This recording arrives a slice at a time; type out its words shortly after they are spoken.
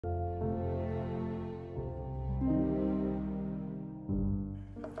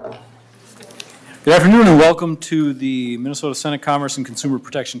Good afternoon and welcome to the Minnesota Senate Commerce and Consumer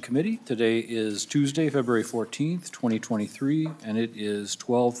Protection Committee. Today is Tuesday, February 14th, 2023, and it is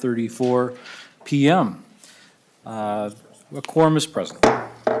 12:34 p.m. A quorum is present.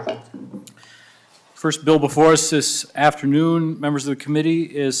 First bill before us this afternoon, members of the committee,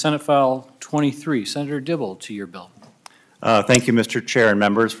 is Senate File 23. Senator Dibble, to your bill. Thank you, Mr. Chair and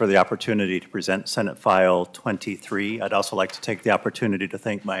members, for the opportunity to present Senate File 23. I'd also like to take the opportunity to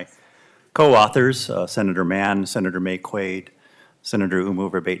thank my co-authors, Senator Mann, Senator May Quaid, Senator Umu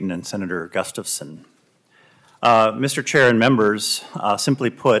Verbaeten, and Senator Gustafson. Mr. Chair and members,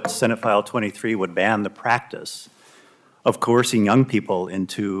 simply put, Senate File 23 would ban the practice of coercing young people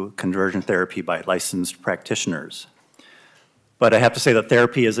into conversion therapy by licensed practitioners. But I have to say that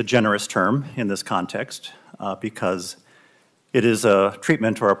therapy is a generous term in this context because it is a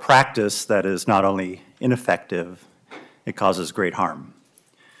treatment or a practice that is not only ineffective, it causes great harm.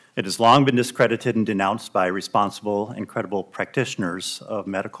 It has long been discredited and denounced by responsible and credible practitioners of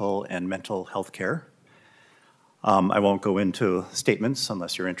medical and mental health care. I won't go into statements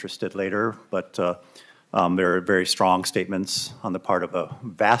unless you're interested later, but there are very strong statements on the part of a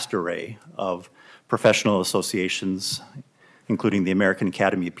vast array of professional associations, including the American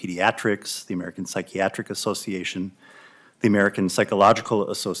Academy of Pediatrics, the American Psychiatric Association, the American Psychological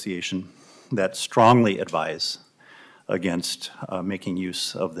Association, that strongly advise against making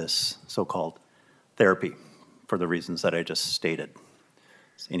use of this so-called therapy for the reasons that I just stated.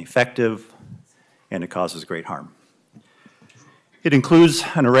 It's ineffective and it causes great harm. It includes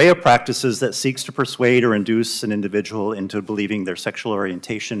an array of practices that seeks to persuade or induce an individual into believing their sexual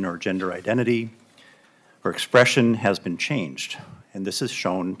orientation or gender identity or expression has been changed, and this is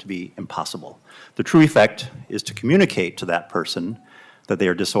shown to be impossible. The true effect is to communicate to that person that they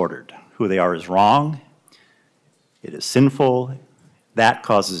are disordered. Who they are is wrong. It is sinful. That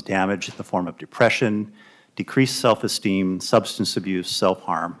causes damage in the form of depression, decreased self-esteem, substance abuse,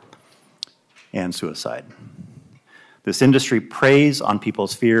 self-harm, and suicide. This industry preys on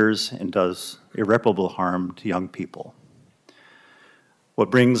people's fears and does irreparable harm to young people. What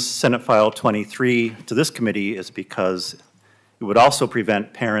brings Senate File 23 to this committee is because it would also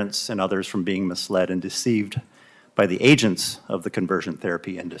prevent parents and others from being misled and deceived by the agents of the conversion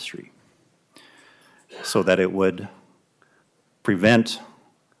therapy industry, so that it would prevent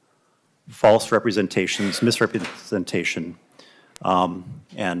false representations, misrepresentation,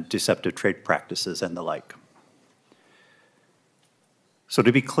 and deceptive trade practices and the like. So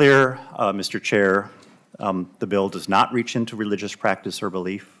to be clear, Mr. Chair, the bill does not reach into religious practice or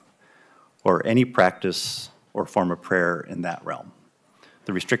belief or any practice or form of prayer in that realm.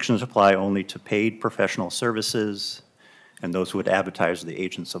 The restrictions apply only to paid professional services and those who would advertise the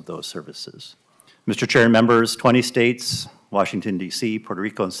agents of those services. Mr. Chair and members, 20 states, Washington, D.C., Puerto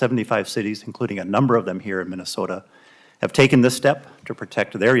Rico, and 75 cities, including a number of them here in Minnesota, have taken this step to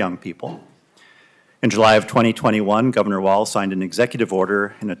protect their young people. In July of 2021, Governor Walz signed an executive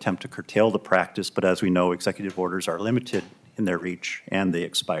order in an attempt to curtail the practice, but as we know, executive orders are limited in their reach and they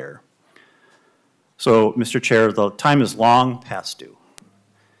expire. So, Mr. Chair, the time is long past due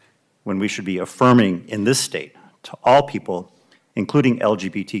when we should be affirming in this state to all people, including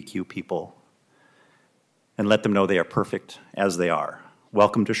LGBTQ people, and let them know they are perfect as they are.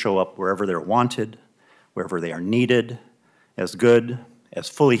 Welcome to show up wherever they're wanted, wherever they are needed, as good, as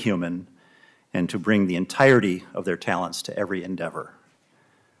fully human, and to bring the entirety of their talents to every endeavor.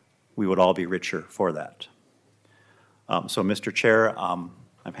 We would all be richer for that. So, Mr. Chair,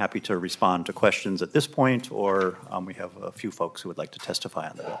 I'm happy to respond to questions at this point, or we have a few folks who would like to testify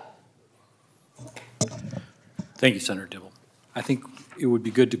on the bill. Thank you, Senator Dibble. I think it would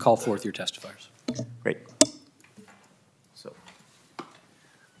be good to call forth your testifiers. Great. So,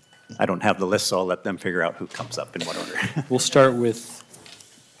 I don't have the list, so I'll let them figure out who comes up in what order. We'll start with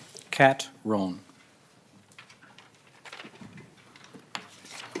Kat Rohn.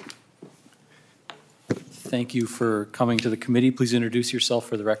 Thank you for coming to the committee. Please introduce yourself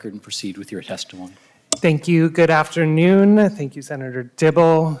for the record and proceed with your testimony. Thank you. Good afternoon. Thank you, Senator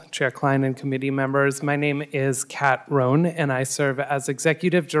Dibble, Chair Klein, and committee members. My name is Kat Rohn, and I serve as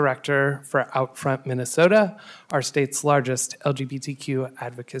Executive Director for Outfront Minnesota, our state's largest LGBTQ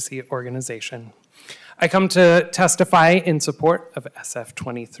advocacy organization. I come to testify in support of SF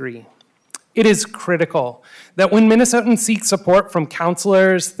 23. It is critical that when Minnesotans seek support from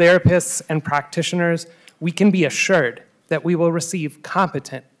counselors, therapists, and practitioners, we can be assured that we will receive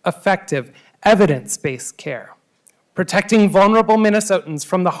competent, effective, evidence-based care. Protecting vulnerable Minnesotans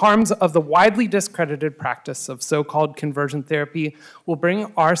from the harms of the widely discredited practice of so-called conversion therapy will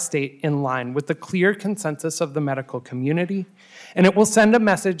bring our state in line with the clear consensus of the medical community, and it will send a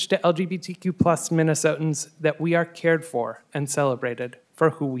message to LGBTQ+ Minnesotans that we are cared for and celebrated for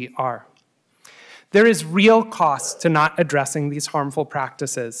who we are. There is real cost to not addressing these harmful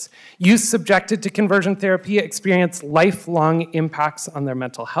practices. Youth subjected to conversion therapy experience lifelong impacts on their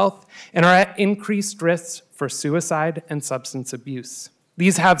mental health and are at increased risks for suicide and substance abuse.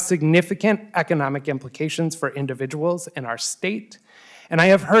 These have significant economic implications for individuals in our state, and I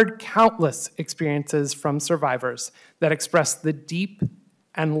have heard countless experiences from survivors that express the deep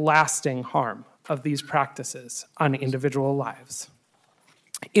and lasting harm of these practices on individual lives.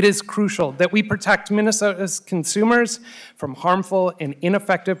 It is crucial that we protect Minnesota's consumers from harmful and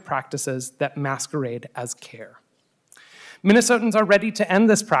ineffective practices that masquerade as care. Minnesotans are ready to end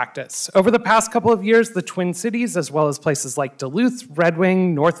this practice. Over the past couple of years, the Twin Cities, as well as places like Duluth, Red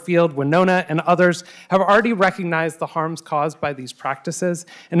Wing, Northfield, Winona, and others, have already recognized the harms caused by these practices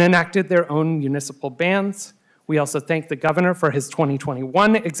and enacted their own municipal bans. We also thank the governor for his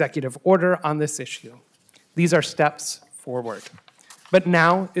 2021 executive order on this issue. These are steps forward. But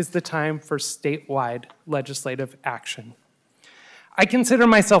now is the time for statewide legislative action. I consider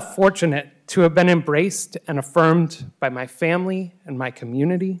myself fortunate to have been embraced and affirmed by my family and my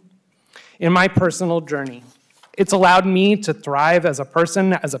community in my personal journey. It's allowed me to thrive as a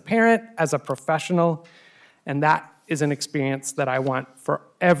person, as a parent, as a professional, and that is an experience that I want for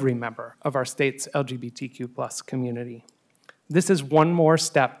every member of our state's LGBTQ+ community. This is one more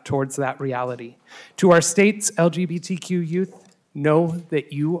step towards that reality. To our state's LGBTQ youth, know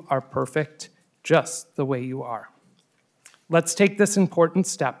that you are perfect just the way you are. Let's take this important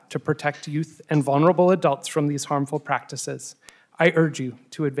step to protect youth and vulnerable adults from these harmful practices. I urge you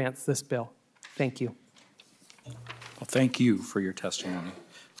to advance this bill. Thank you. Well, thank you for your testimony.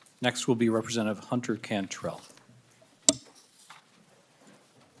 Next will be Representative Hunter Cantrell.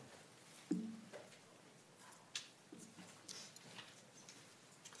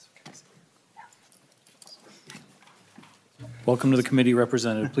 Welcome to the committee,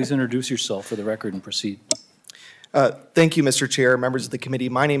 Representative. Please introduce yourself for the record and proceed. Thank you, Mr. Chair, members of the committee.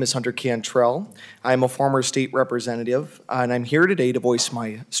 My name is Hunter Cantrell. I'm a former state representative, and I'm here today to voice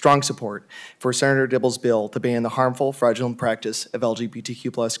my strong support for Senator Dibble's bill to ban the harmful, fraudulent practice of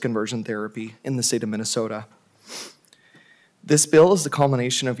LGBTQ+ conversion therapy in the state of Minnesota. This bill is the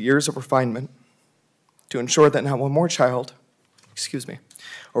culmination of years of refinement to ensure that not one more child,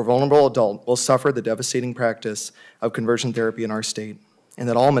 or vulnerable adult will suffer the devastating practice of conversion therapy in our state, and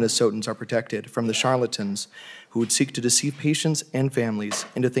that all Minnesotans are protected from the charlatans who would seek to deceive patients and families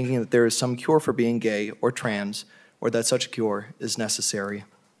into thinking that there is some cure for being gay or trans, or that such a cure is necessary.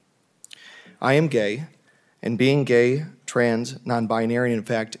 I am gay, and being gay, trans, non-binary, and in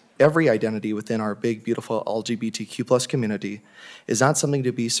fact, every identity within our big, beautiful LGBTQ+ community is not something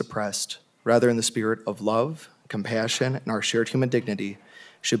to be suppressed. Rather, in the spirit of love, compassion, and our shared human dignity,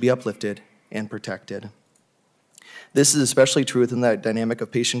 should be uplifted and protected. This is especially true within the dynamic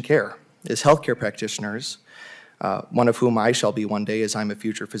of patient care. As healthcare practitioners, one of whom I shall be one day as I'm a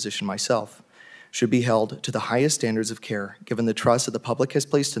future physician myself, should be held to the highest standards of care given the trust that the public has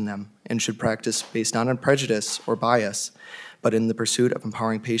placed in them, and should practice based not on prejudice or bias, but in the pursuit of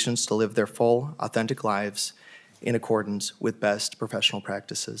empowering patients to live their full, authentic lives in accordance with best professional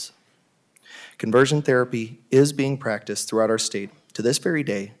practices. Conversion therapy is being practiced throughout our state to this very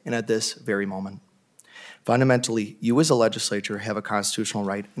day and at this very moment. Fundamentally, you as a legislature have a constitutional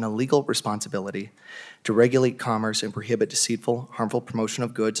right and a legal responsibility to regulate commerce and prohibit deceitful, harmful promotion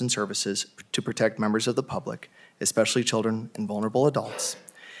of goods and services to protect members of the public, especially children and vulnerable adults,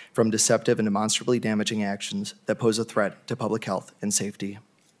 from deceptive and demonstrably damaging actions that pose a threat to public health and safety.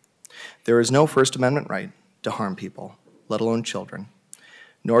 There is no First Amendment right to harm people, let alone children,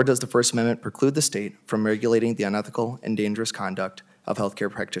 nor does the First Amendment preclude the state from regulating the unethical and dangerous conduct of healthcare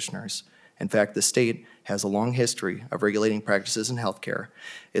practitioners. In fact, the state has a long history of regulating practices in healthcare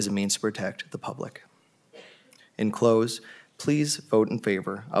as a means to protect the public. In close, please vote in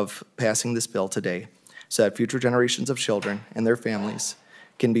favor of passing this bill today so that future generations of children and their families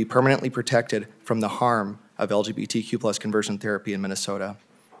can be permanently protected from the harm of LGBTQ+ conversion therapy in Minnesota.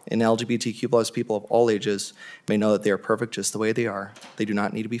 And LGBTQ+ people of all ages may know that they are perfect just the way they are. They do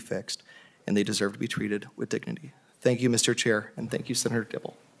not need to be fixed, and they deserve to be treated with dignity. Thank you, Mr. Chair, and thank you, Senator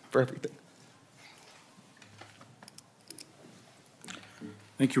Dibble, for everything.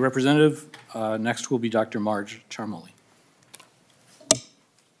 Thank you, Representative. Next will be Dr. Marge Charmoli.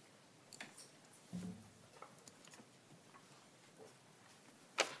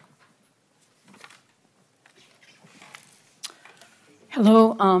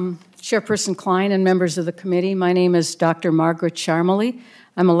 Hello, Chairperson Klein and members of the committee. My name is Dr. Margaret Charmley.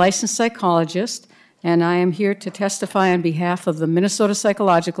 I'm a licensed psychologist, and I am here to testify on behalf of the Minnesota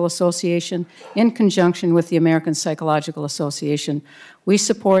Psychological Association in conjunction with the American Psychological Association. We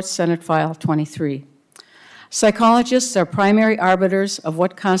support Senate File 23. Psychologists are primary arbiters of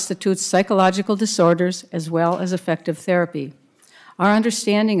what constitutes psychological disorders as well as effective therapy. Our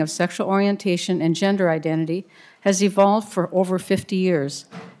understanding of sexual orientation and gender identity has evolved for over 50 years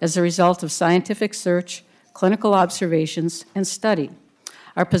as a result of scientific search, clinical observations, and study.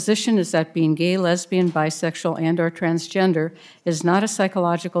 Our position is that being gay, lesbian, bisexual, and/or transgender is not a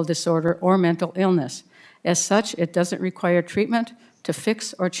psychological disorder or mental illness. As such, it doesn't require treatment to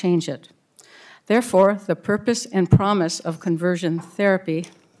fix or change it. Therefore, the purpose and promise of conversion therapy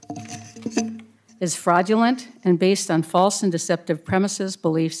is fraudulent and based on false and deceptive premises,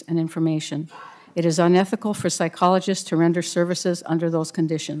 beliefs, and information. It is unethical for psychologists to render services under those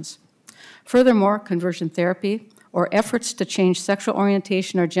conditions. Furthermore, conversion therapy or efforts to change sexual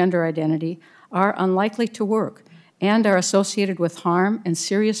orientation or gender identity are unlikely to work and are associated with harm and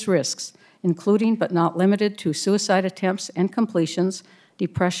serious risks, including but not limited to suicide attempts and completions,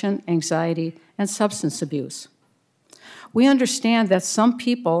 depression, anxiety, and substance abuse. We understand that some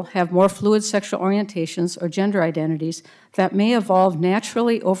people have more fluid sexual orientations or gender identities that may evolve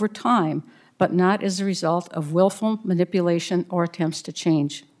naturally over time, but not as a result of willful manipulation or attempts to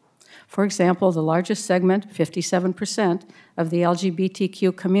change. For example, the largest segment, 57%, of the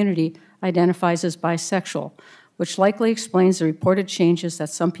LGBTQ community identifies as bisexual, which likely explains the reported changes that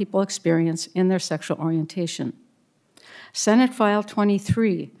some people experience in their sexual orientation. Senate File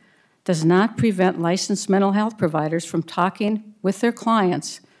 23 does not prevent licensed mental health providers from talking with their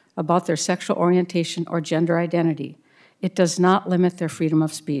clients about their sexual orientation or gender identity. It does not limit their freedom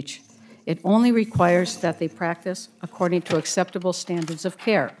of speech. It only requires that they practice according to acceptable standards of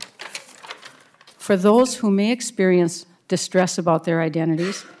care. For those who may experience distress about their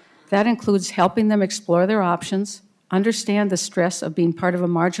identities, that includes helping them explore their options, understand the stress of being part of a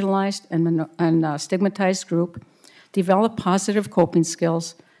marginalized and stigmatized group, develop positive coping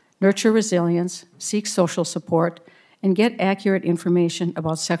skills, nurture resilience, seek social support, and get accurate information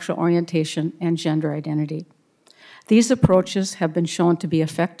about sexual orientation and gender identity. These approaches have been shown to be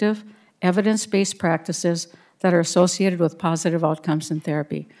effective, evidence-based practices that are associated with positive outcomes in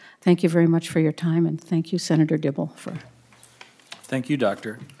therapy. Thank you very much for your time, and thank you, Senator Dibble. Thank you,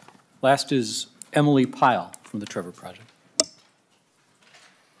 Doctor. Last is Emily Pyle from the Trevor Project.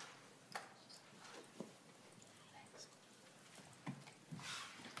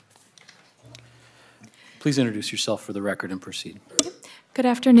 Please introduce yourself for the record and proceed. Good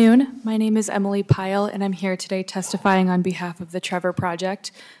afternoon. My name is Emily Pyle, and I'm here today testifying on behalf of the Trevor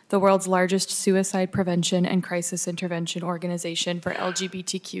Project, the world's largest suicide prevention and crisis intervention organization for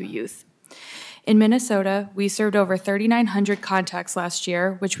LGBTQ youth. In Minnesota, we served over 3,900 contacts last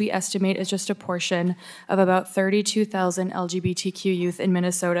year, which we estimate is just a portion of about 32,000 LGBTQ youth in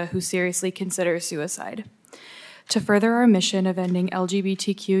Minnesota who seriously consider suicide. To further our mission of ending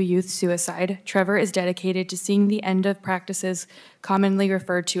LGBTQ youth suicide, Trevor is dedicated to seeing the end of practices commonly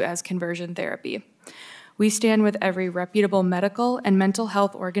referred to as conversion therapy. We stand with every reputable medical and mental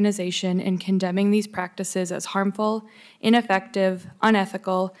health organization in condemning these practices as harmful, ineffective,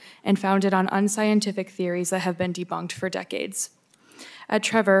 unethical, and founded on unscientific theories that have been debunked for decades. At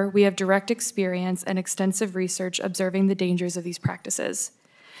Trevor, we have direct experience and extensive research observing the dangers of these practices.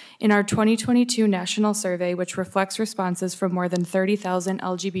 In our 2022 national survey, which reflects responses from more than 30,000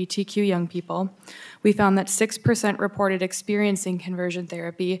 LGBTQ young people, we found that 6% reported experiencing conversion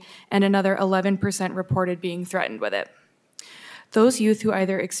therapy and another 11% reported being threatened with it. Those youth who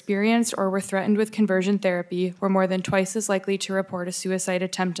either experienced or were threatened with conversion therapy were more than twice as likely to report a suicide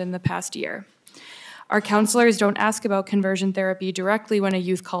attempt in the past year. Our counselors don't ask about conversion therapy directly when a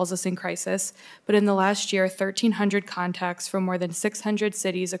youth calls us in crisis, but in the last year, 1,300 contacts from more than 600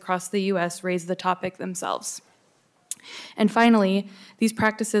 cities across the U.S. raised the topic themselves. And finally, these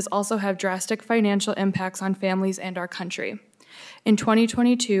practices also have drastic financial impacts on families and our country. In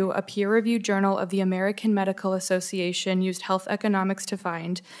 2022, a peer-reviewed journal of the American Medical Association used health economics to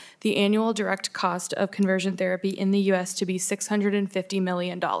find the annual direct cost of conversion therapy in the U.S. to be $650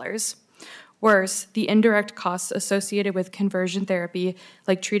 million. Worse, the indirect costs associated with conversion therapy,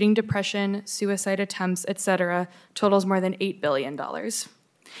 like treating depression, suicide attempts, etc., totals more than $8 billion.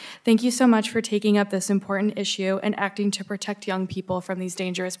 Thank you so much for taking up this important issue and acting to protect young people from these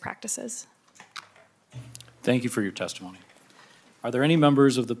dangerous practices. Thank you for your testimony. Are there any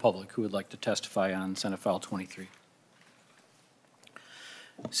members of the public who would like to testify on Senate File 23?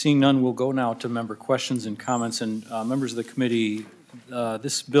 Seeing none, we'll go now to member questions and comments. And members of the committee,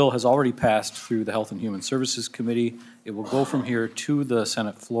 This bill has already passed through the Health and Human Services Committee. It will go from here to the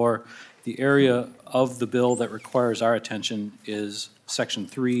Senate floor. The area of the bill that requires our attention is Section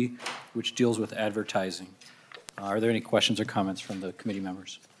 3, which deals with advertising. Are there any questions or comments from the committee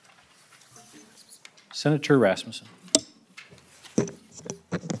members? Senator Rasmussen.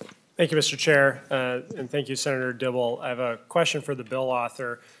 Thank you, Mr. Chair, and thank you, Senator Dibble. I have a question for the bill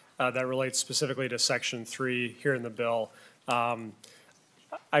author that relates specifically to Section 3 here in the bill.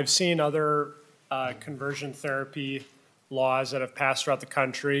 I've seen other conversion therapy laws that have passed throughout the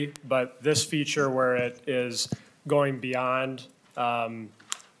country, but this feature where it is going beyond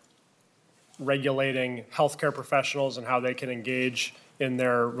regulating healthcare professionals and how they can engage in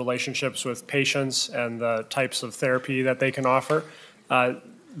their relationships with patients and the types of therapy that they can offer.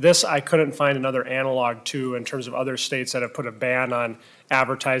 This I couldn't find another analog to in terms of other states that have put a ban on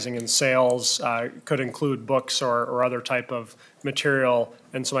advertising and sales, could include books or other type of material.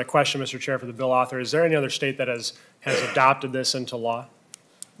 And so my question, Mr. Chair, for the bill author, is there any other state that has adopted this into law?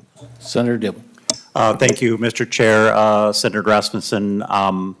 Senator Dibble. Thank you, Mr. Chair. Senator Rasmussen,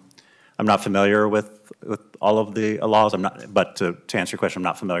 I'm not familiar with all of the laws. But to answer your question, I'm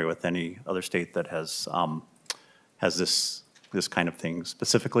not familiar with any other state that has this kind of thing.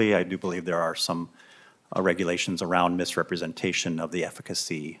 Specifically, I do believe there are some regulations around misrepresentation of the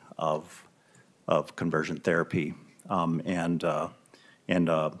efficacy of conversion therapy and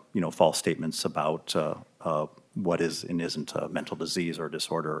false statements about what is and isn't a mental disease or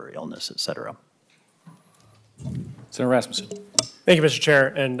disorder or illness, et cetera. Senator Rasmussen. Thank you, Mr. Chair,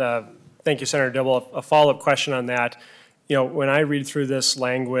 and thank you, Senator Dibble. A follow-up question on that. You know, when I read through this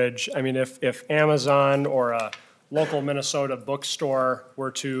language, I mean, if Amazon or a local Minnesota bookstore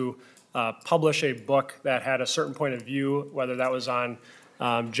were to publish a book that had a certain point of view, whether that was on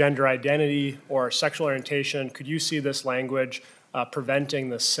gender identity or sexual orientation, could you see this language preventing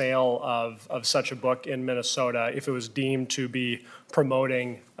the sale of such a book in Minnesota if it was deemed to be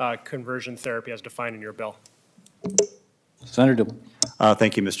promoting conversion therapy as defined in your bill? Senator Dibble.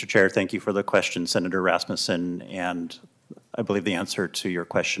 Thank you, Mr. Chair. Thank you for the question, Senator Rasmussen. And I believe the answer to your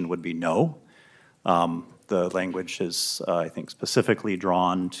question would be no. The language is, I think, specifically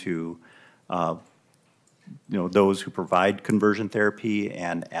drawn to those who provide conversion therapy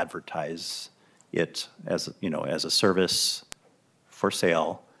and advertise it as as a service for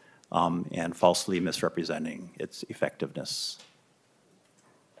sale and falsely misrepresenting its effectiveness.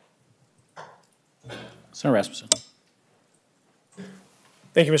 Senator Rasmussen.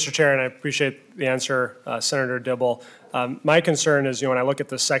 Thank you, Mr. Chair, and I appreciate the answer, Senator Dibble. My concern is, when I look at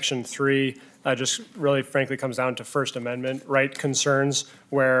the Section 3, just really frankly comes down to First Amendment right concerns,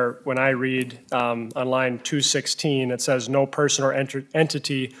 where when I read on line 216, it says, no person or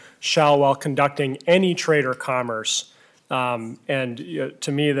entity shall, while conducting any trade or commerce.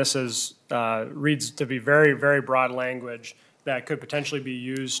 To me, this is reads to be very, very broad language that could potentially be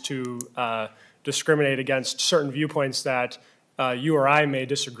used to discriminate against certain viewpoints that you or I may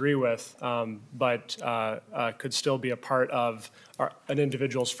disagree with, but could still be a part of an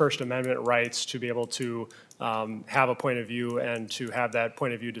individual's First Amendment rights to be able to have a point of view and to have that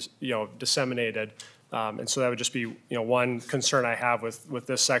point of view disseminated. And so that would just be one concern I have with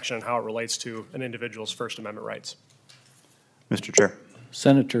this section and how it relates to an individual's First Amendment rights. Mr. Chair.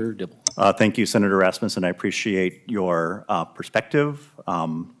 Senator Dibble. Thank you, Senator Rasmussen. I appreciate your perspective.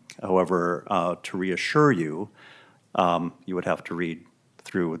 However, to reassure you, you would have to read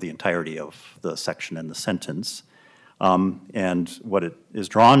through the entirety of the section and the sentence. And what it is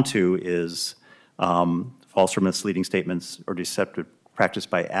drawn to is false or misleading statements or deceptive practice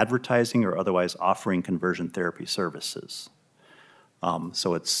by advertising or otherwise offering conversion therapy services.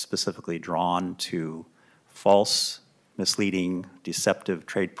 So it's specifically drawn to false, misleading, deceptive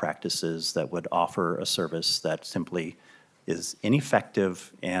trade practices that would offer a service that simply is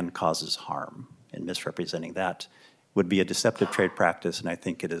ineffective and causes harm. And misrepresenting that would be a deceptive trade practice, and I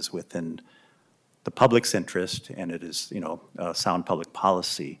think it is within the public's interest, and it is, sound public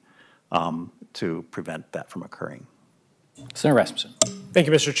policy to prevent that from occurring. Senator Rasmussen. Thank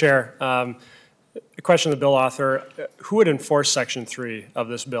you, Mr. Chair. A question to the bill author: who would enforce Section 3 of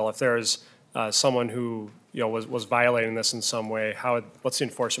this bill if there is someone who was violating this in some way? What's the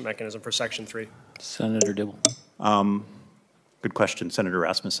enforcement mechanism for Section 3? Senator Dibble. Good question, Senator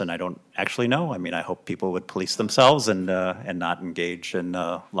Rasmussen. I don't actually know. I mean, I hope people would police themselves and not engage in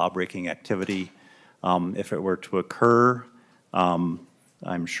law-breaking activity. If it were to occur,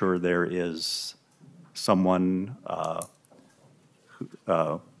 I'm sure there is someone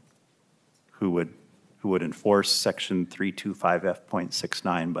who would enforce Section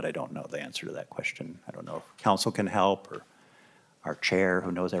 325F.69, but I don't know the answer to that question. I don't know if council can help, or our chair,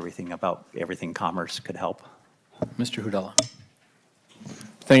 who knows everything about everything commerce, could help. Mr. Hudella.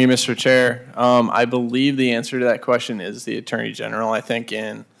 Thank you, Mr. Chair. I believe the answer to that question is the Attorney General. I think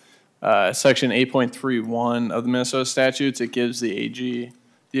in Section 8.31 of the Minnesota statutes, it gives the AG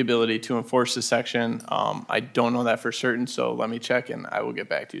the ability to enforce the section. I don't know that for certain, so let me check, and I will get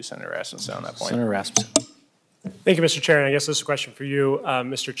back to you, Senator Rasmussen, on that point. Senator Rasmussen. Thank you, Mr. Chair. And I guess this is a question for you,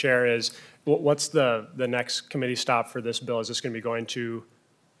 Mr. Chair, is what's the next committee stop for this bill? Is this going to be going to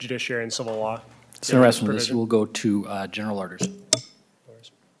Judiciary and Civil Law? Senator Rasmussen, this will go to general orders.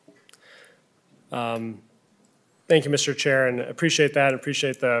 Thank you, Mr. Chair, and appreciate that.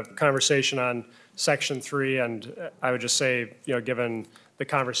 Appreciate the conversation on Section 3. And I would just say, given the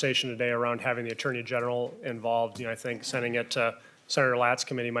conversation today around having the Attorney General involved, I think sending it to Senator Latt's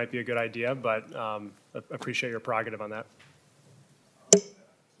committee might be a good idea, but appreciate your prerogative on that.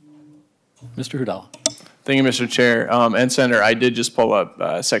 Mr. Hudella. Thank you, Mr. Chair. And Senator, I did just pull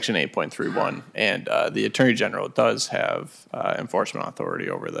up Section 8.31, and the Attorney General does have enforcement authority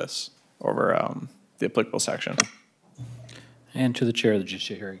over this, over the applicable section. And to the Chair of the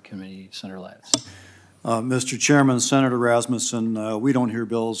Judiciary Committee, Senator Latz. Mr. Chairman, Senator Rasmussen, we don't hear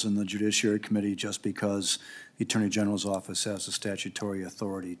bills in the Judiciary Committee just because the Attorney General's office has the statutory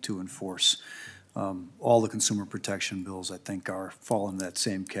authority to enforce. All the consumer protection bills, I think, fall in that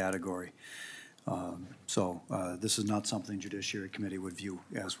same category. So this is not something Judiciary Committee would view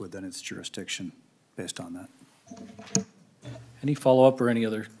as within its jurisdiction based on that. Any follow-up or any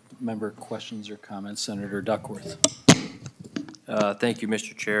other member questions or comments? Senator Duckworth. Thank you,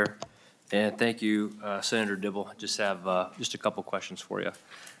 Mr. Chair, and thank you, Senator Dibble. Just have just a couple questions for you.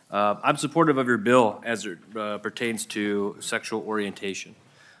 I'm supportive of your bill as it pertains to sexual orientation.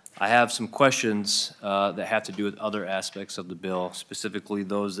 I have some questions that have to do with other aspects of the bill, specifically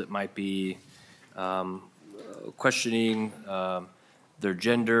those that might be questioning their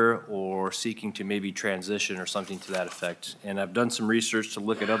gender or seeking to maybe transition or something to that effect. And I've done some research to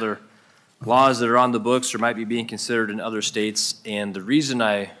look at other laws that are on the books or might be being considered in other states. And the reason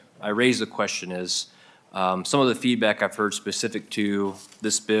I raise the question is some of the feedback I've heard specific to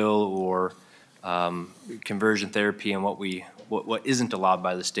this bill or conversion therapy and what isn't allowed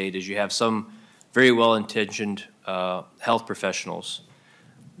by the state is you have some very well-intentioned health professionals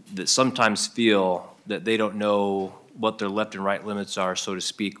that sometimes feel that they don't know what their left and right limits are, so to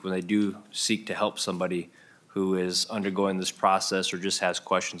speak, when they do seek to help somebody who is undergoing this process or just has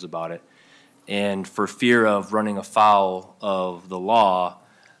questions about it. And for fear of running afoul of the law,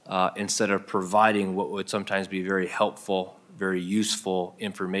 instead of providing what would sometimes be very helpful, very useful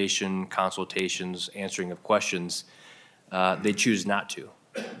information, consultations, answering of questions, they choose not to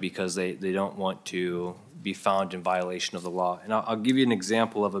because they don't want to be found in violation of the law. And I'll give you an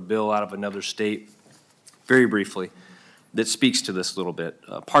example of a bill out of another state, very briefly, that speaks to this a little bit.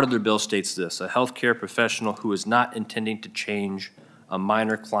 Part of their bill states this: a healthcare professional who is not intending to change a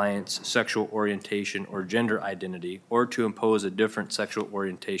minor client's sexual orientation or gender identity or to impose a different sexual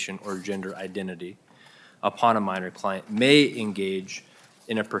orientation or gender identity upon a minor client may engage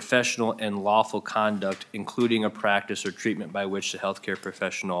in a professional and lawful conduct, including a practice or treatment by which the healthcare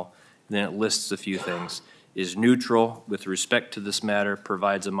professional, and then it lists a few things, is neutral with respect to this matter,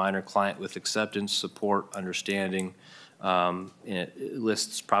 provides a minor client with acceptance, support, understanding. And it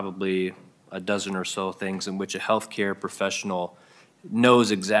lists probably a dozen or so things in which a healthcare professional knows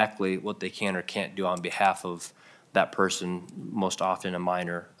exactly what they can or can't do on behalf of that person, most often a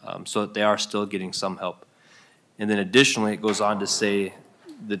minor, so that they are still getting some help. And then additionally, it goes on to say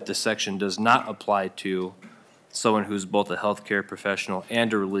that the section does not apply to someone who's both a healthcare professional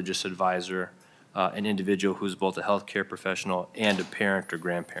and a religious advisor, an individual who's both a healthcare professional and a parent or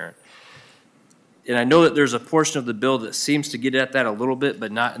grandparent. And I know that there's a portion of the bill that seems to get at that a little bit,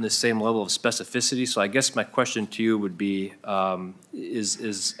 but not in the same level of specificity. So I guess my question to you would be,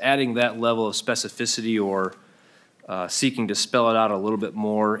 is adding that level of specificity or seeking to spell it out a little bit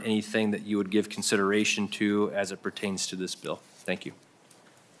more anything that you would give consideration to as it pertains to this bill? Thank you.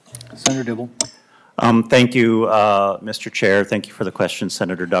 Senator Dibble. Thank you, Mr. Chair. Thank you for the question,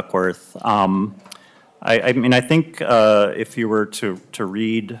 Senator Duckworth. I mean, I think if you were to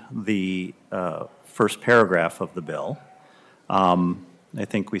read the first paragraph of the bill, I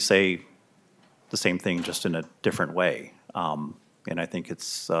think we say the same thing just in a different way, and I think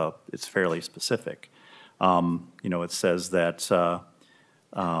it's fairly specific. You know, it says that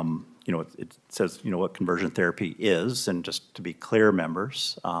you know, it says what conversion therapy is, and just to be clear,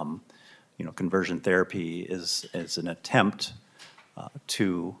 members, you know, conversion therapy is an attempt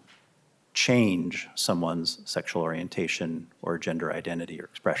to change someone's sexual orientation or gender identity or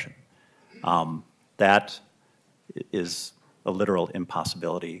expression. That is a literal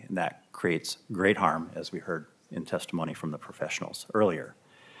impossibility, and that creates great harm, as we heard in testimony from the professionals earlier.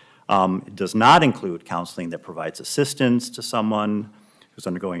 It does not include counseling that provides assistance to someone who's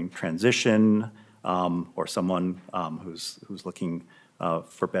undergoing transition, or someone who's looking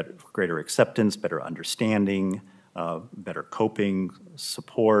for greater acceptance, better understanding, better coping,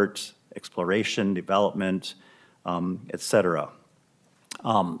 support, exploration, development, et cetera.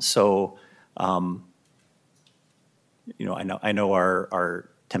 You know, I know our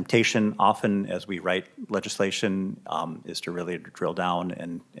temptation often as we write legislation is to really drill down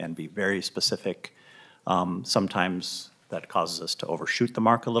and be very specific. Sometimes that causes us to overshoot the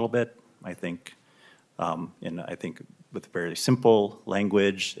mark a little bit. I think, I think with very simple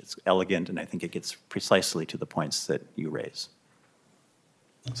language, it's elegant, and I think it gets precisely to the points that you raise.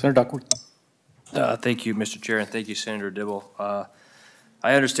 Senator Duckworth. Thank you, Mr. Chair, and thank you, Senator Dibble.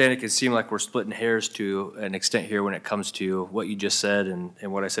 I understand it can seem like we're splitting hairs to an extent here when it comes to what you just said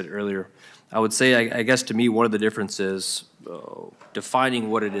and what I said earlier. I would say, I guess to me, one of the differences, defining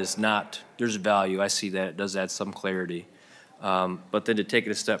what it is not, there's value. I see that. It does add some clarity. But then to take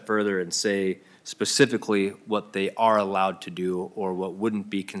it a step further and say specifically what they are allowed to do or what wouldn't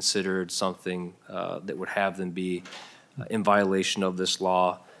be considered something that would have them be in violation of this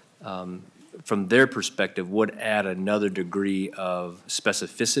law, from their perspective, would add another degree of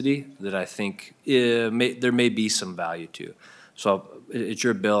specificity that I think there may be some value to. So it's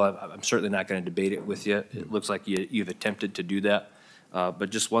your bill. I'm certainly not going to debate it with you. It looks like you've attempted to do that. But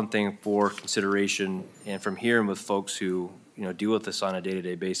just one thing for consideration, and from hearing with folks who deal with this on a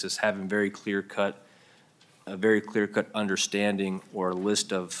day-to-day basis, having a very clear-cut understanding or a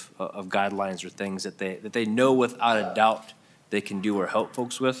list of guidelines or things that they know without a doubt they can do or help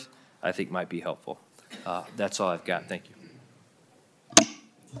folks with, I think might be helpful. That's all I've got. Thank you.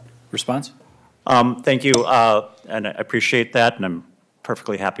 Response? Thank you, and I appreciate that, and I'm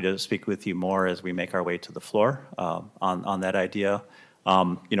perfectly happy to speak with you more as we make our way to the floor on that idea.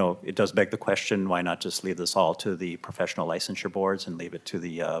 It does beg the question, why not just leave this all to the professional licensure boards and leave it to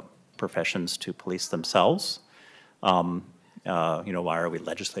the professions to police themselves? Why are we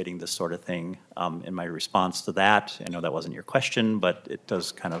legislating this sort of thing? In my response to that, I know that wasn't your question, but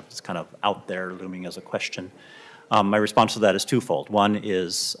it's kind of out there looming as a question. My response to that is twofold. One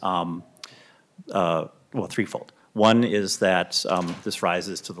is, threefold. One is that this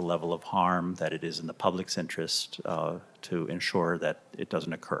rises to the level of harm that it is in the public's interest to ensure that it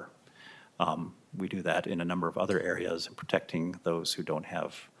doesn't occur. We do that in a number of other areas in protecting those who don't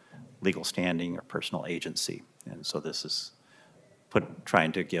have legal standing or personal agency. And so this is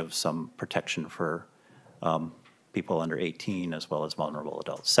trying to give some protection for people under 18 as well as vulnerable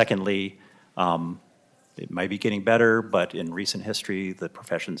adults. Secondly, it might be getting better, but in recent history, the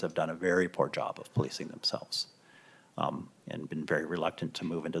professions have done a very poor job of policing themselves and been very reluctant to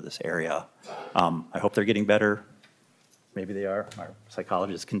move into this area. I hope they're getting better. Maybe they are. Our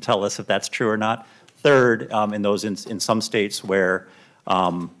psychologists can tell us if that's true or not. Third, in some states where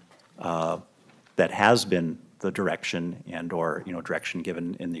that has been the direction and/or direction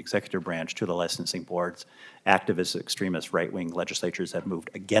given in the executive branch to the licensing boards, activist, extremist, right-wing legislatures have moved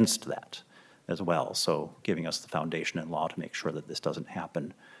against that as well. So giving us the foundation in law to make sure that this doesn't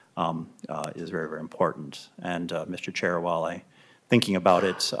happen is very, very important. And Mr. Chair, while I'm thinking about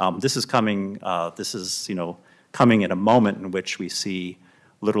it, this is coming. Coming at a moment in which we see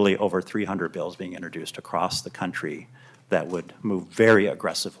literally over 300 bills being introduced across the country that would move very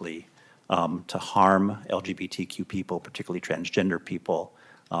aggressively to harm LGBTQ people, particularly transgender people,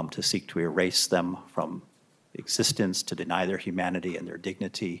 to seek to erase them from existence, to deny their humanity and their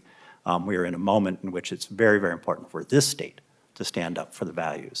dignity. We are in a moment in which it's very, very important for this state to stand up for the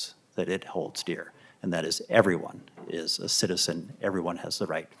values that it holds dear, and that is everyone is a citizen, everyone has the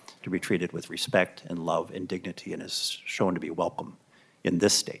right to be treated with respect and love and dignity and is shown to be welcome in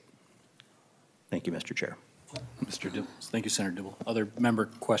this state. Thank you, Mr. Chair. Mr. Dibble. Thank you, Senator Dibble. Other member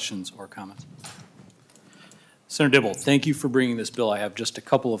questions or comments? Senator Dibble, thank you for bringing this bill. I have just a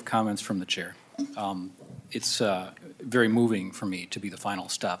couple of comments from the chair. It's very moving for me to be the final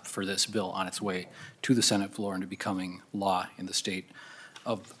step for this bill on its way to the Senate floor and to becoming law in the state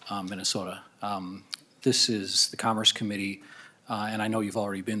of Minnesota. This is the Commerce Committee, and I know you've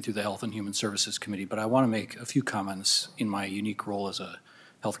already been through the Health and Human Services Committee, but I want to make a few comments in my unique role as a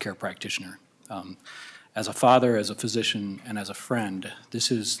healthcare practitioner. As a father, as a physician, and as a friend,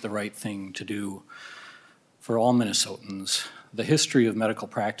 this is the right thing to do for all Minnesotans. The history of medical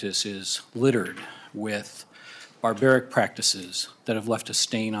practice is littered with barbaric practices that have left a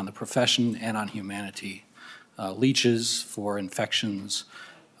stain on the profession and on humanity. Leeches for infections,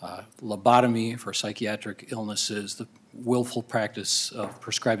 lobotomy for psychiatric illnesses, the willful practice of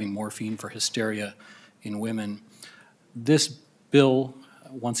prescribing morphine for hysteria in women. This bill,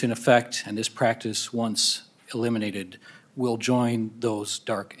 once in effect, and this practice once eliminated, will join those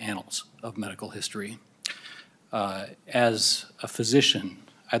dark annals of medical history. As a physician,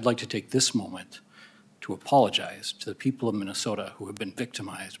 I'd like to take this moment to apologize to the people of Minnesota who have been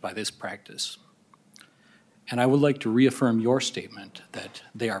victimized by this practice. And I would like to reaffirm your statement that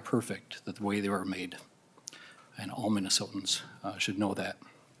they are perfect, that the way they were made. And all Minnesotans should know that.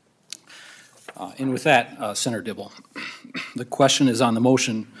 And with that, Senator Dibble, the question is on the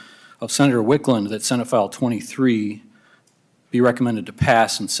motion of Senator Wickland that Senate File 23 be recommended to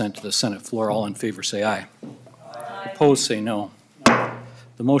pass and sent to the Senate floor. All in favor say aye. Aye. Opposed say no.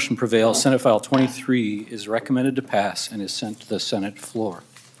 The motion prevails. Senate File 23 is recommended to pass and is sent to the Senate floor.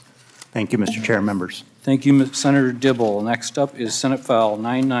 Thank you, Mr. Chair, members. Thank you, Senator Dibble. Next up is Senate File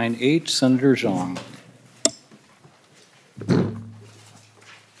 998, Senator Xiong.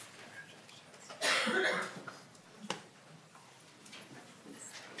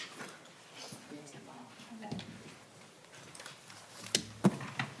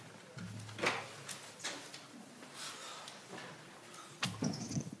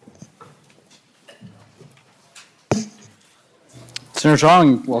 Senator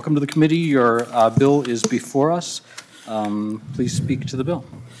Xiong, welcome to the committee. Your bill is before us. Please speak to the bill.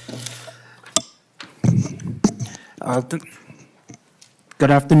 Good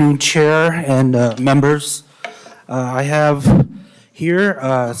afternoon, Chair and members. I have here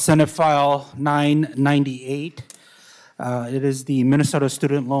Senate File 998. It is the Minnesota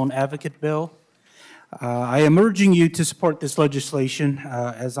Student Loan Advocate Bill. I am urging you to support this legislation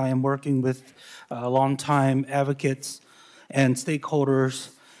as I am working with longtime advocates and stakeholders,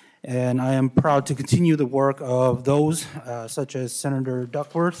 and I am proud to continue the work of those such as Senator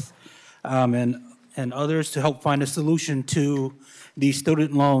Duckworth and others to help find a solution to the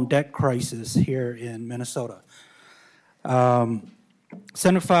student loan debt crisis here in Minnesota.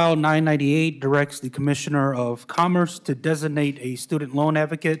 Senate File 998 directs the Commissioner of Commerce to designate a student loan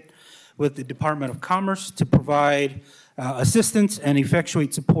advocate with the Department of Commerce to provide assistance and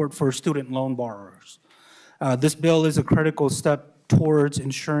effectuate support for student loan borrowers. This bill is a critical step towards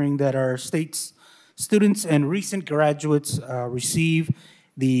ensuring that our state's students and recent graduates receive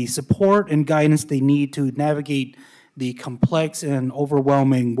the support and guidance they need to navigate the complex and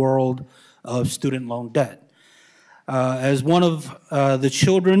overwhelming world of student loan debt. As one of the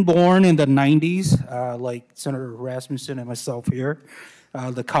children born in the 90s, like Senator Rasmussen and myself here,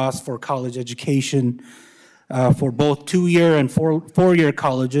 the cost for college education for both 2-year and 4-year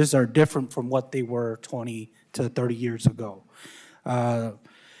colleges are different from what they were 20 to 30 years ago.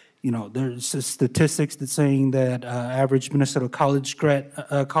 You know, there's statistics that saying that average Minnesota college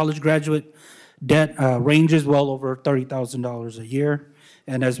graduate debt ranges well over $30,000 a year.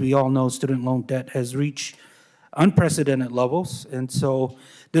 And as we all know, student loan debt has reached unprecedented levels. And so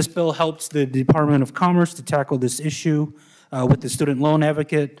this bill helps the Department of Commerce to tackle this issue with the student loan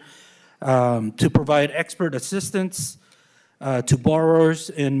advocate, to provide expert assistance to borrowers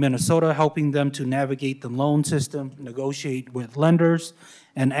in Minnesota, helping them to navigate the loan system, negotiate with lenders,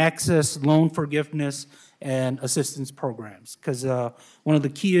 and access loan forgiveness and assistance programs. Because one of the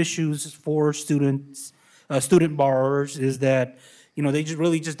key issues for student borrowers is that, you know, they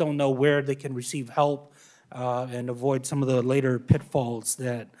really just don't know where they can receive help and avoid some of the later pitfalls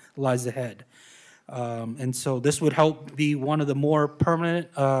that lies ahead. And so this would help be one of the more permanent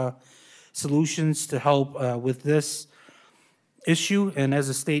solutions to help with this issue. And as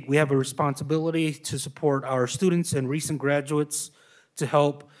a state, we have a responsibility to support our students and recent graduates to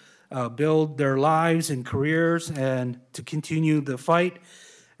help build their lives and careers and to continue the fight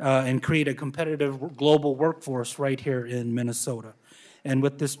and create a competitive global workforce right here in Minnesota. And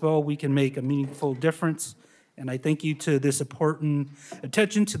with this bill, we can make a meaningful difference. And I thank you to this important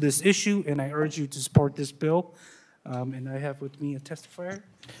attention to this issue, and I urge you to support this bill. And I have with me a testifier.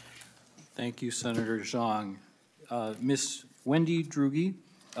 Thank you, Senator Xiong. Ms. Wendy Drugi,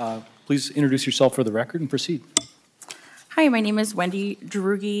 please introduce yourself for the record and proceed. Hi, my name is Wendy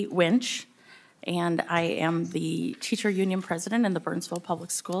Drugi Winch, and I am the teacher union president in the Burnsville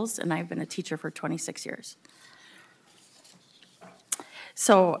Public Schools, and I've been a teacher for 26 years.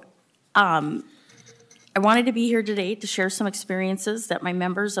 So I wanted to be here today to share some experiences that my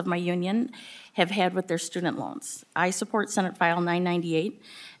members of my union have had with their student loans. I support Senate File 998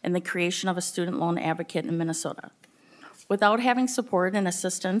 and the creation of a student loan advocate in Minnesota. Without having support and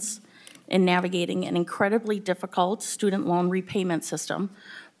assistance in navigating an incredibly difficult student loan repayment system,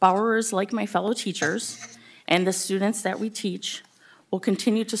 borrowers like my fellow teachers and the students that we teach will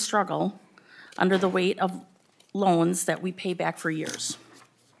continue to struggle under the weight of loans that we pay back for years.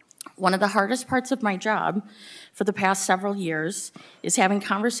 One of the hardest parts of my job for the past several years is having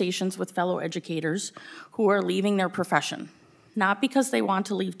conversations with fellow educators who are leaving their profession, not because they want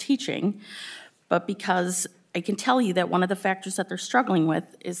to leave teaching, but because I can tell you that one of the factors that they're struggling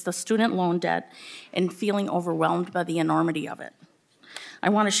with is the student loan debt and feeling overwhelmed by the enormity of it. I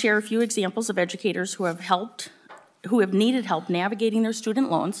want to share a few examples of educators who have needed help navigating their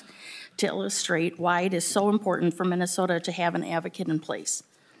student loans to illustrate why it is so important for Minnesota to have an advocate in place.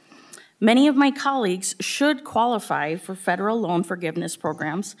 Many of my colleagues should qualify for federal loan forgiveness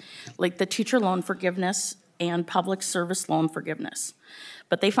programs like the teacher loan forgiveness and public service loan forgiveness,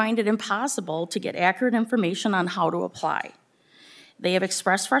 but they find it impossible to get accurate information on how to apply. They have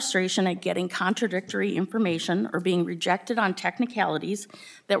expressed frustration at getting contradictory information or being rejected on technicalities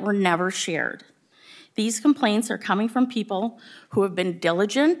that were never shared. These complaints are coming from people who have been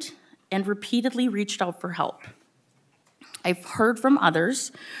diligent and repeatedly reached out for help. I've heard from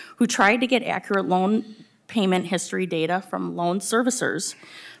others who tried to get accurate loan payment history data from loan servicers,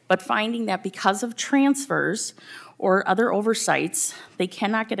 but finding that because of transfers or other oversights, they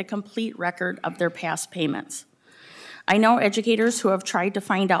cannot get a complete record of their past payments. I know educators who have tried to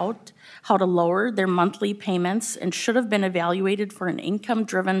find out how to lower their monthly payments and should have been evaluated for an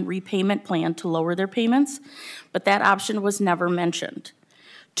income-driven repayment plan to lower their payments, but that option was never mentioned.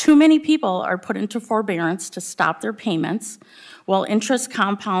 Too many people are put into forbearance to stop their payments, while interest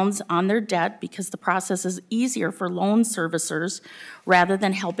compounds on their debt because the process is easier for loan servicers rather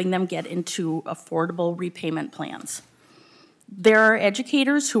than helping them get into affordable repayment plans. There are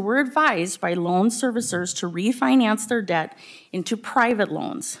educators who were advised by loan servicers to refinance their debt into private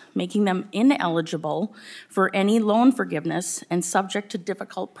loans, making them ineligible for any loan forgiveness and subject to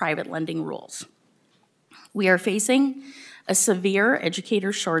difficult private lending rules. We are facing a severe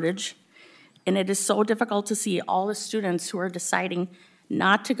educator shortage, and it is so difficult to see all the students who are deciding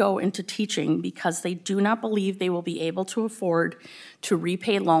not to go into teaching because they do not believe they will be able to afford to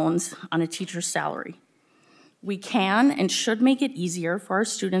repay loans on a teacher's salary. We can and should make it easier for our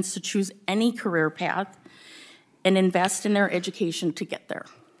students to choose any career path and invest in their education to get there.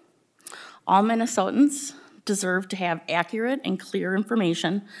 All Minnesotans deserve to have accurate and clear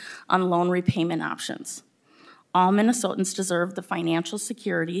information on loan repayment options. All Minnesotans deserve the financial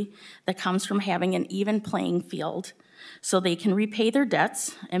security that comes from having an even playing field so they can repay their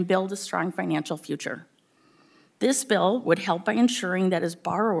debts and build a strong financial future. This bill would help by ensuring that as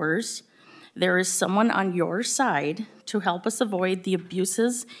borrowers, there is someone on your side to help us avoid the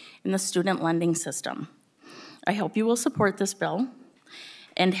abuses in the student lending system. I hope you will support this bill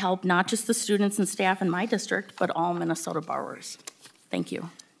and help not just the students and staff in my district, but all Minnesota borrowers. Thank you.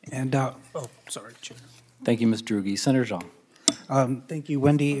 And, sorry, Chair. Thank you, Ms. Drugi. Senator Xiong. Thank you,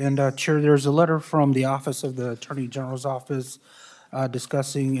 Wendy. And Chair, there's a letter from the Office of the Attorney General's Office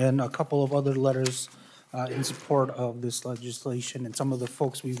discussing, and a couple of other letters in support of this legislation and some of the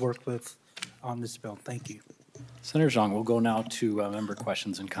folks we worked with on this bill. Thank you. Senator Xiong, we'll go now to member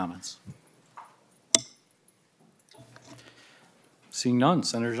questions and comments. Seeing none,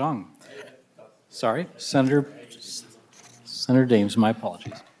 Senator Xiong. Sorry, Senator Dames, my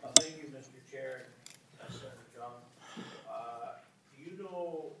apologies. Thank you, Mr. Chair. Senator Xiong. Do you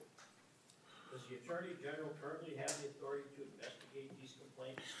know, does the Attorney General currently have the authority to investigate these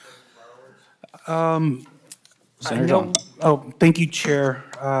complaints from borrowers? Senator Xiong. Oh, thank you, Chair.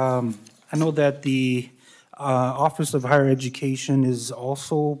 I know that the Office of Higher Education has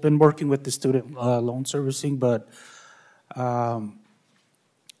also been working with the student loan servicing, but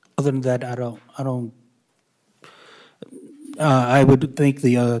other than that, I would think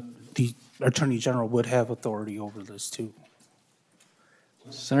the Attorney General would have authority over this too.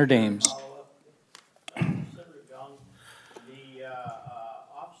 Senator Dames. Senator Young, the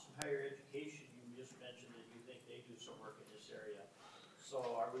Office of Higher Education, you just mentioned that you think they do some work in this area. So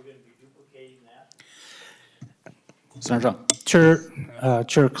are we going to be duplicating that? Senator Xiong.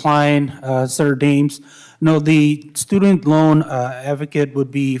 Chair Klein, Senator Dames. No, the student loan advocate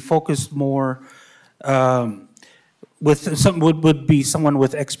would be focused more would be someone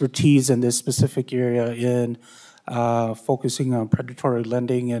with expertise in this specific area in focusing on predatory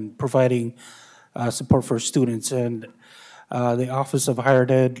lending and providing support for students. And the Office of Higher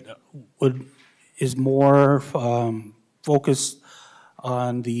Ed is more focused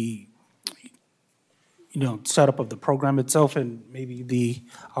on the setup of the program itself, and maybe the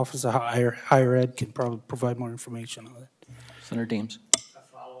Office of Higher Ed can probably provide more information on it. Senator Dames. A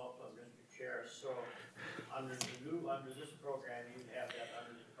follow-up, Mr. Chair. So under this program, you have that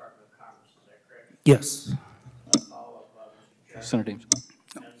under the Department of Commerce, is that correct? Yes. A follow-up, Mr. Senator Dames.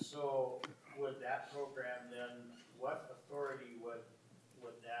 And so with that program, then what authority would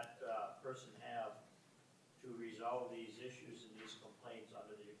that person have to resolve these issues and these complaints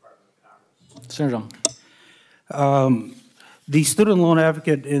under the Department of Commerce? Senator Xiong. The student loan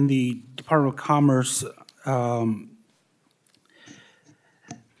advocate in the Department of Commerce,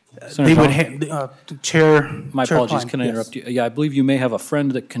 they would Chair. My Chair apologies, Klein, can I yes. interrupt you? Yeah, I believe you may have a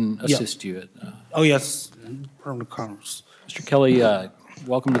friend that can assist you. Oh, yes, Department of Commerce. Mr. Kelly,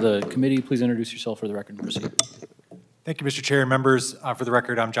 welcome to the committee. Please introduce yourself for the record and proceed. Thank you, Mr. Chair and members. For the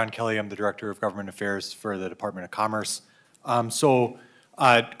record, I'm John Kelly. I'm the Director of Government Affairs for the Department of Commerce. Currently,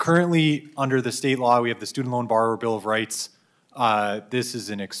 under the state law, we have the Student Loan Borrower Bill of Rights. This is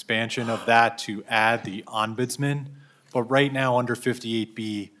an expansion of that to add the ombudsman. But right now, under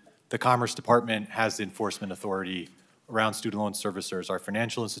 58B, the Commerce Department has the enforcement authority around student loan servicers. Our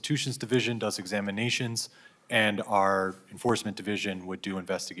Financial Institutions Division does examinations, and our Enforcement Division would do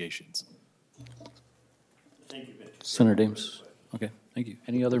investigations. Thank you, Senator Dames. Okay, thank you.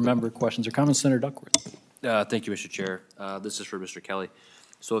 Any other member questions or comments? Senator Duckworth. Thank you, Mr. Chair. This is for Mr. Kelly.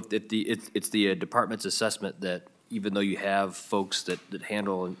 So if it's the department's assessment that even though you have folks that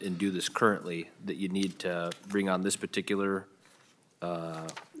handle and do this currently, that you need to bring on this particular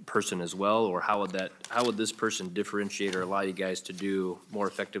person as well, or how would this person differentiate or allow you guys to do more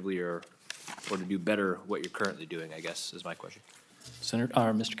effectively or to do better what you're currently doing, I guess, is my question.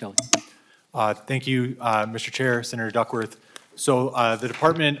 Mr. Kelly. Thank you, Mr. Chair, Senator Duckworth. So the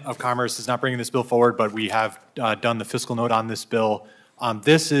Department of Commerce is not bringing this bill forward, but we have done the fiscal note on this bill.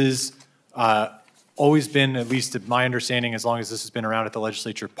 This has always been, at least to my understanding, as long as this has been around at the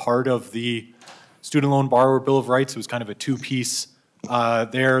legislature, part of the Student Loan Borrower Bill of Rights. It was kind of a two-piece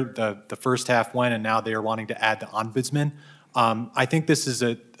there. The first half went, and now they are wanting to add the ombudsman. I think this is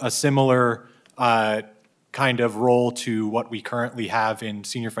a similar kind of role to what we currently have in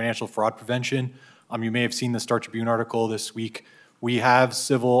senior financial fraud prevention. You may have seen the Star Tribune article this week. We have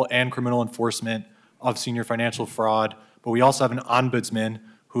civil and criminal enforcement of senior financial fraud, but we also have an ombudsman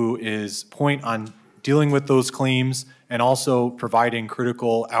who is point on dealing with those claims and also providing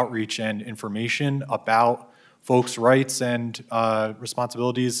critical outreach and information about folks' rights and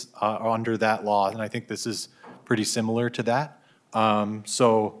responsibilities under that law. And I think this is pretty similar to that.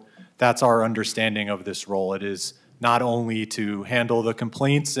 So that's our understanding of this role. It is not only to handle the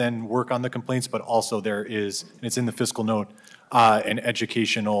complaints and work on the complaints, but also there is, and it's in the fiscal note, an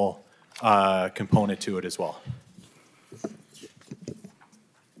educational component to it as well.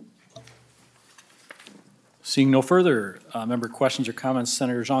 Seeing no further member questions or comments,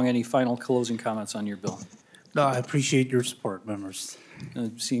 Senator Xiong, any final closing comments on your bill? No, I appreciate your support, members.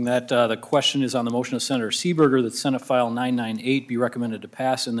 Seeing that, the question is on the motion of Senator Seeberger that Senate File 998 be recommended to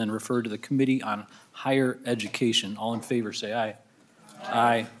pass and then referred to the Committee on Higher Education. All in favor say aye.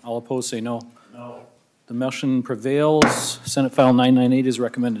 Aye. All opposed say no. No. The motion prevails. Senate File 998 is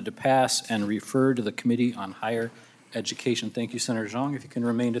recommended to pass and referred to the Committee on Higher Education. Thank you, Senator Xiong. If you can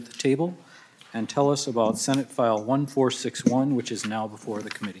remain at the table and tell us about Senate File 1461, which is now before the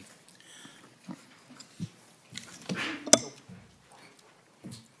committee.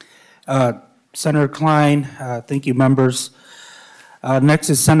 Senator Klein, thank you, members. Next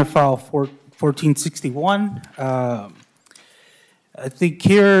is Senate File 1461. I think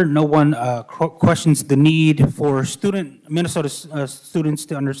here no one questions the need for Minnesota students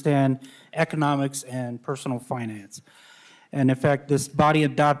to understand economics and personal finance. And in fact, this body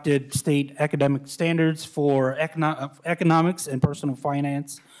adopted state academic standards for economics and personal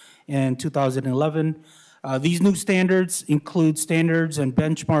finance in 2011. These new standards include standards and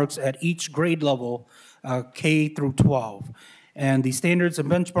benchmarks at each grade level, K through 12. And the standards and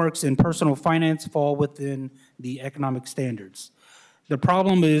benchmarks in personal finance fall within the economic standards. The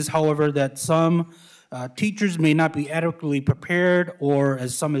problem is, however, that some teachers may not be adequately prepared, or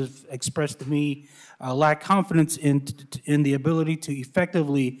as some have expressed to me, lack confidence in the ability to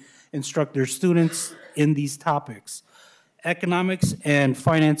effectively instruct their students in these topics. Economics and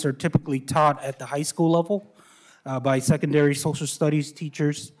finance are typically taught at the high school level by secondary social studies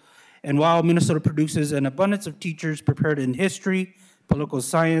teachers. And while Minnesota produces an abundance of teachers prepared in history, political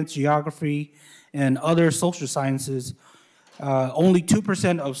science, geography, and other social sciences, only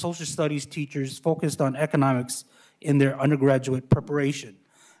 2% of social studies teachers focused on economics in their undergraduate preparation.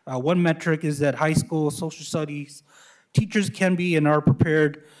 One metric is that high school social studies teachers can be and are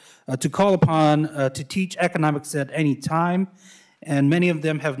prepared to call upon to teach economics at any time, and many of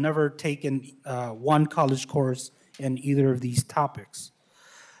them have never taken one college course in either of these topics.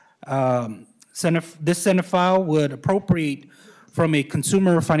 This Senate file would appropriate from a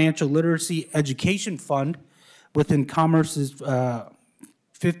consumer financial literacy education fund within Commerce is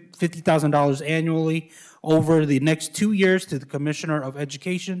 $50,000 annually over the next 2 years to the Commissioner of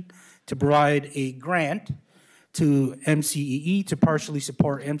Education to provide a grant to MCEE to partially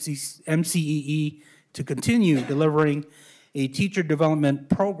support MCEE to continue delivering a teacher development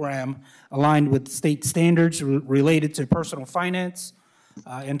program aligned with state standards related to personal finance,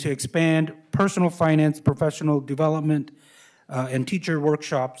 and to expand personal finance, professional development, and teacher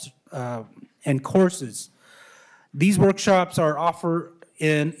workshops and courses. These workshops are offered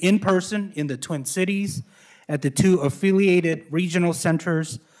in person in the Twin Cities at the 2 affiliated regional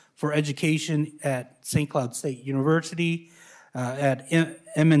centers for education at St. Cloud State University, at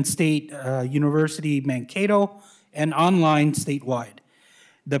Emmons State University, Mankato, and online statewide.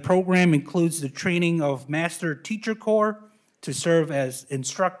 The program includes the training of Master Teacher Corps to serve as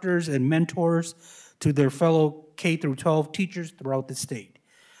instructors and mentors to their fellow K-12 teachers throughout the state.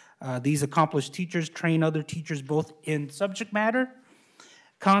 These accomplished teachers train other teachers both in subject matter,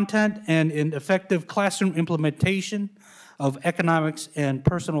 content, and in effective classroom implementation of economics and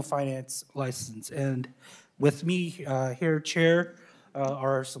personal finance license. And with me here, Chair,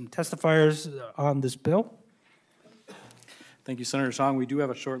 are some testifiers on this bill. Thank you, Senator Xiong. We do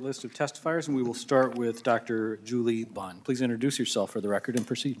have a short list of testifiers, and we will start with Dr. Julie Bunn. Please introduce yourself for the record and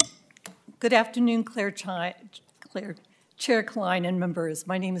proceed. Good afternoon, Chair Klein and members.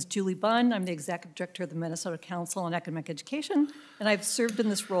 My name is Julie Bunn. I'm the Executive Director of the Minnesota Council on Economic Education, and I've served in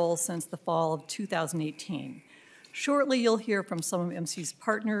this role since the fall of 2018. Shortly, you'll hear from some of MC's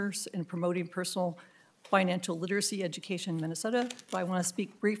partners in promoting personal financial literacy education in Minnesota, but I want to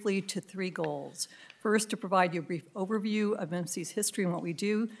speak briefly to 3 goals. First, to provide you a brief overview of MC's history and what we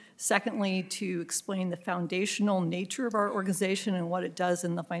do. Secondly, to explain the foundational nature of our organization and what it does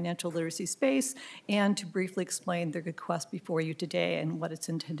in the financial literacy space, and to briefly explain the request before you today and what it's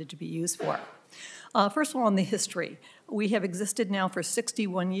intended to be used for. First of all, on the history. We have existed now for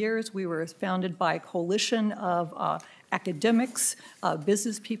 61 years. We were founded by a coalition of academics,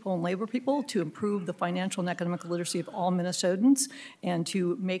 business people, and labor people to improve the financial and economic literacy of all Minnesotans and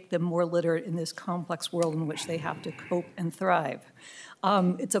to make them more literate in this complex world in which they have to cope and thrive.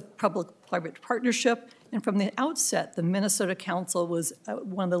 It's a public-private partnership, and from the outset, the Minnesota Council was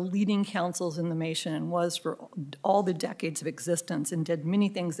one of the leading councils in the nation and was for all the decades of existence and did many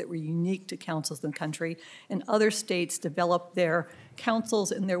things that were unique to councils in the country. And other states developed their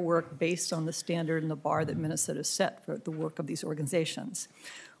councils and their work based on the standard and the bar that Minnesota set for the work of these organizations.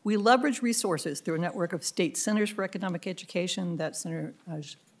 We leverage resources through a network of state centers for economic education that Senator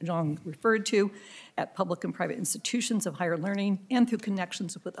Xiong referred to, at public and private institutions of higher learning, and through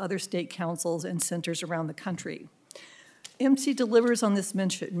connections with other state councils and centers around the country. MC delivers on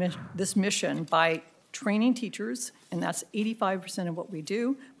this mission by training teachers, and that's 85% of what we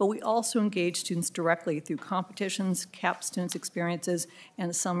do, but we also engage students directly through competitions, capstone experiences,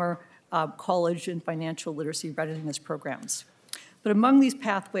 and summer college and financial literacy readiness programs. But among these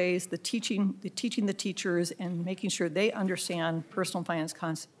pathways, teaching the teachers and making sure they understand personal finance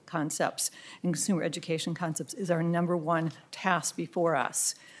concepts and consumer education concepts is our #1 task before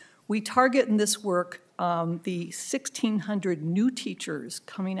us. We target in this work the 1,600 new teachers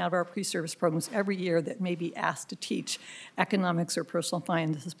coming out of our pre-service programs every year that may be asked to teach economics or personal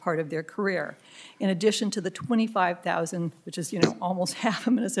finance as part of their career. In addition to the 25,000, which is almost half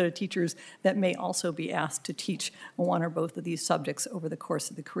of Minnesota teachers that may also be asked to teach one or both of these subjects over the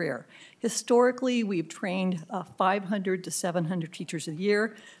course of the career. Historically, we've trained 500 to 700 teachers a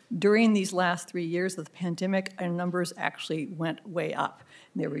year. During these last 3 years of the pandemic, our numbers actually went way up.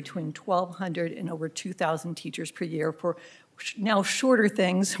 They were between 1,200 and over 2,000 teachers per year for now shorter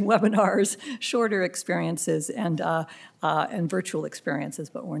things, webinars, shorter experiences, and virtual experiences,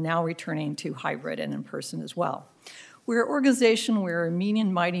 but we're now returning to hybrid and in person as well. We're an organization, we're a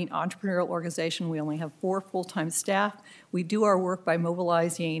medium-mighty entrepreneurial organization. We only have 4 full-time staff. We do our work by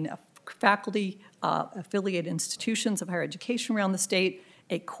mobilizing faculty, affiliated institutions of higher education around the state,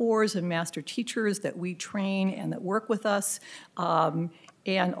 a corps of master teachers that we train and that work with us,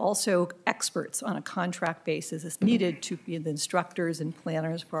 and also experts on a contract basis as needed to be the instructors and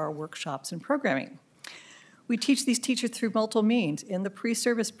planners for our workshops and programming. We teach these teachers through multiple means in the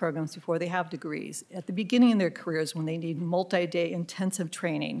pre-service programs before they have degrees, at the beginning of their careers when they need multi-day intensive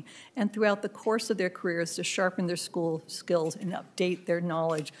training, and throughout the course of their careers to sharpen their school skills and update their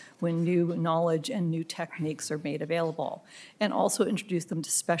knowledge when new knowledge and new techniques are made available, and also introduce them to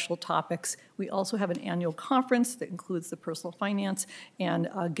special topics. We also have an annual conference that includes the personal finance and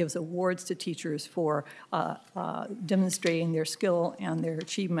gives awards to teachers for demonstrating their skill and their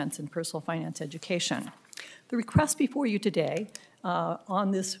achievements in personal finance education. The request before you today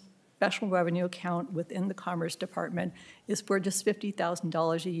on this special revenue account within the Commerce Department is for just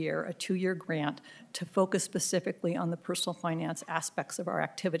 $50,000 a year, a 2-year grant to focus specifically on the personal finance aspects of our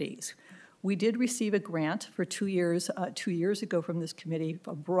activities. We did receive a grant for 2 years ago from this committee,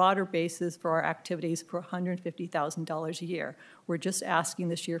 a broader basis for our activities for $150,000 a year. We're just asking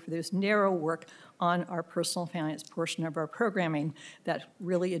this year for this narrow work on our personal finance portion of our programming that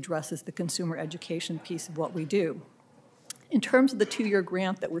really addresses the consumer education piece of what we do. In terms of the 2-year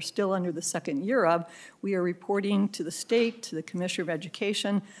grant that we're still under the 2nd year of, we are reporting to the state, to the Commissioner of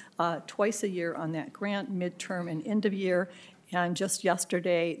Education, twice a year on that grant, midterm and end of year. And just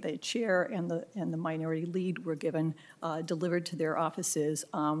yesterday, the chair and the minority lead were delivered to their offices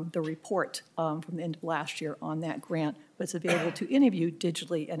the report from the end of last year on that grant, but it's available to any of you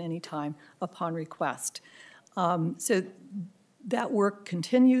digitally at any time upon request. So that work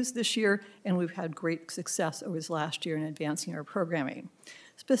continues this year, and we've had great success over this last year in advancing our programming.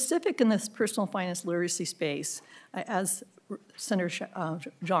 Specific in this personal finance literacy space, as Senator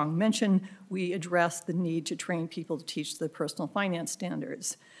Xiong mentioned, we address the need to train people to teach the personal finance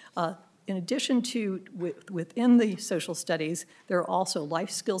standards. In addition to within the social studies, there are also life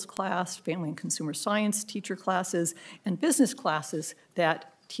skills class, family and consumer science teacher classes, and business classes that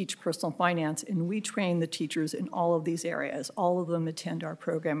teach personal finance, and we train the teachers in all of these areas. All of them attend our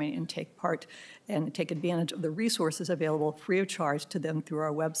programming and take part and take advantage of the resources available free of charge to them through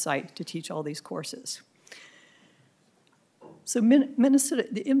our website to teach all these courses. So Minnesota,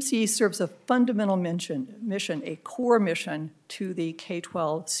 the MCE serves a fundamental mission, a core mission to the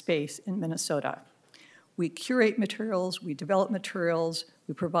K-12 space in Minnesota. We curate materials, we develop materials,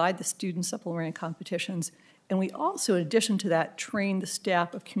 we provide the student supplementary competitions, and we also, in addition to that, train the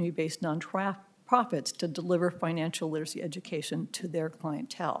staff of community-based nonprofits to deliver financial literacy education to their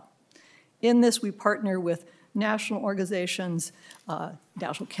clientele. In this, we partner with national organizations,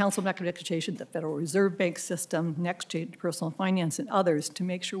 National Council on Academic Education, the Federal Reserve Bank System, NextGen Personal Finance, and others to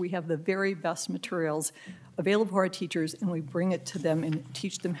make sure we have the very best materials available for our teachers, and we bring it to them and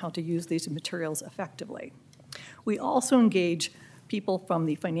teach them how to use these materials effectively. We also engage people from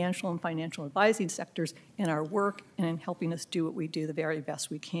the financial and financial advising sectors in our work and in helping us do what we do the very best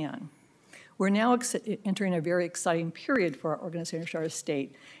we can. We're now entering a very exciting period for our organization, our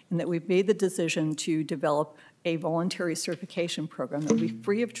state, in that we've made the decision to develop a voluntary certification program that will be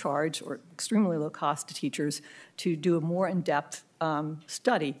free of charge or extremely low cost to teachers to do a more in-depth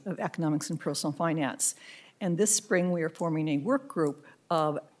study of economics and personal finance. And this spring, we are forming a work group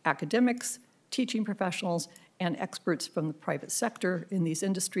of academics, teaching professionals, and experts from the private sector in these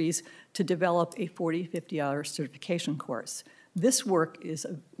industries to develop a 40, 50-hour certification course. This work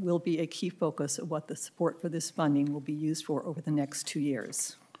will be a key focus of what the support for this funding will be used for over the next 2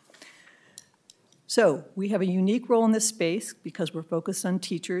 years. So we have a unique role in this space because we're focused on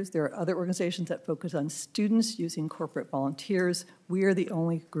teachers. There are other organizations that focus on students using corporate volunteers. We are the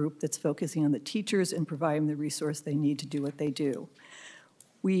only group that's focusing on the teachers and providing the resource they need to do what they do.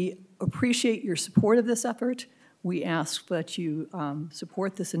 We appreciate your support of this effort. We ask that you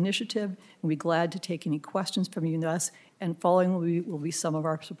support this initiative, and we'll be glad to take any questions from you and us, and following will be some of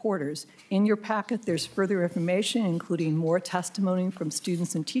our supporters. In your packet, there's further information, including more testimony from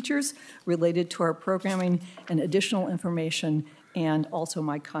students and teachers related to our programming, and additional information, and also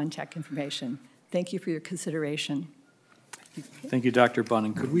my contact information. Thank you for your consideration. Thank you, Dr.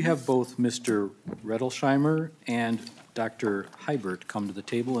 Bunning. Could we have both Mr. Rettelsheimer and Dr. Hybert come to the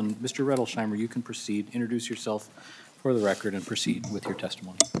table? And Mr. Rettelsheimer, you can proceed. Introduce yourself for the record and proceed with your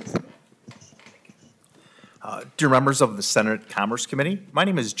testimony. Dear members of the Senate Commerce Committee, my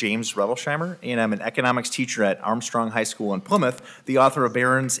name is James Rettelsheimer, and I'm an economics teacher at Armstrong High School in Plymouth, the author of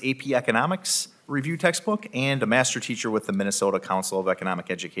Barron's AP Economics Review textbook, and a master teacher with the Minnesota Council of Economic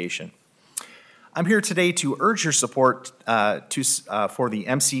Education. I'm here today to urge your support for the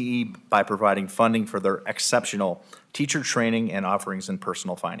MCE by providing funding for their exceptional teacher training and offerings in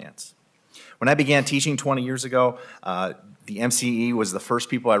personal finance. When I began teaching 20 years ago, the MCE was the first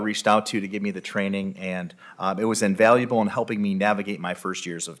people I reached out to give me the training, and it was invaluable in helping me navigate my first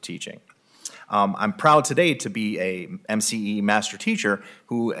years of teaching. I'm proud today to be a MCE master teacher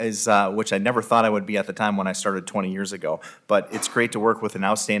who is, which I never thought I would be at the time when I started 20 years ago, but it's great to work with an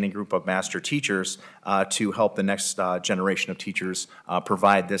outstanding group of master teachers to help the next generation of teachers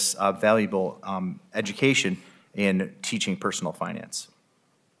provide this valuable education in teaching personal finance.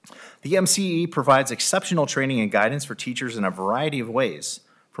 The MCE provides exceptional training and guidance for teachers in a variety of ways,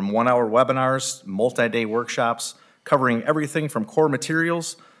 from one-hour webinars, multi-day workshops, covering everything from core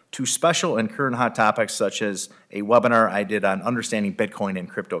materials to special and current hot topics such as a webinar I did on understanding Bitcoin and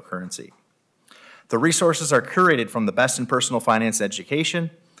cryptocurrency. The resources are curated from the best in personal finance education,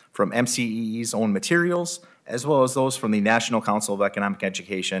 from MCEE's own materials, as well as those from the National Council of Economic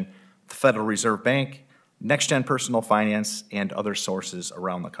Education, the Federal Reserve Bank, NextGen Personal Finance, and other sources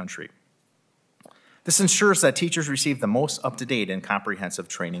around the country. This ensures that teachers receive the most up-to-date and comprehensive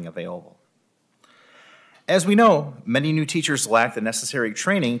training available. As we know, many new teachers lack the necessary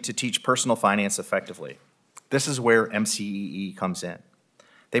training to teach personal finance effectively. This is where MCEE comes in.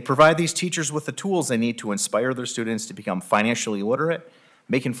 They provide these teachers with the tools they need to inspire their students to become financially literate,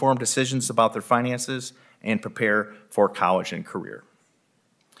 make informed decisions about their finances, and prepare for college and career.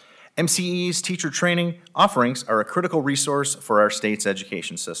 MCEE's teacher training offerings are a critical resource for our state's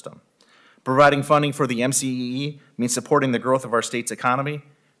education system. Providing funding for the MCEE means supporting the growth of our state's economy,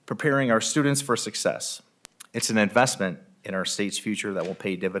 preparing our students for success. It's an investment in our state's future that will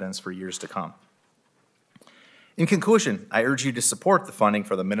pay dividends for years to come. In conclusion, I urge you to support the funding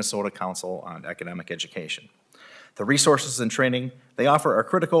for the Minnesota Council on Economic Education. The resources and training they offer are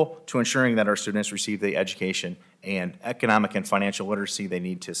critical to ensuring that our students receive the education and economic and financial literacy they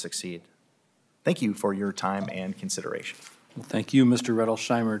need to succeed. Thank you for your time and consideration. Well, thank you, Mr.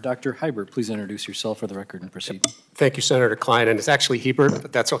 Rettelsheimer. Dr. Hybert, please introduce yourself for the record and proceed. Thank you, Senator Klein, and it's actually Hebert,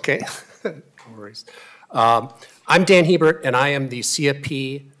 but that's okay. No worries. I'm Dan Hebert, and I am the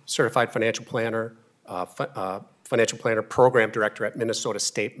CFP Certified Financial Planner, Program Director at Minnesota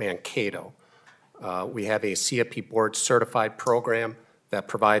State Mankato. We have a CFP board certified program that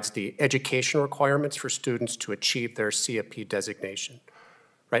provides the education requirements for students to achieve their CFP designation.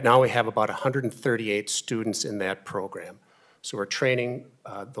 Right now we have about 138 students in that program. So we're training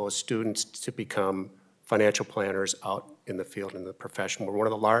those students to become financial planners out in the field in the profession. We're one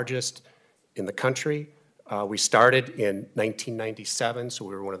of the largest in the country. We started in 1997, so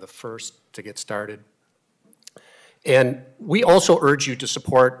we were one of the first to get started. And we also urge you to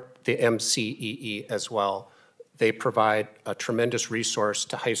support the MCEE as well. They provide a tremendous resource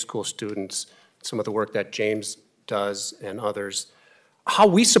to high school students, some of the work that James does and others. How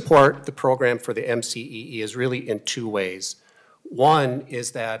we support the program for the MCEE is really in two ways. One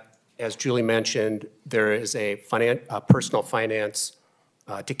is that, as Julie mentioned, there is a personal finance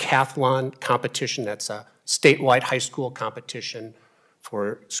decathlon competition. That's a statewide high school competition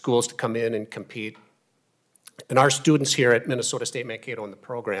for schools to come in and compete. And our students here at Minnesota State Mankato in the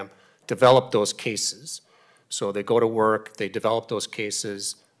program develop those cases. So they go to work, they develop those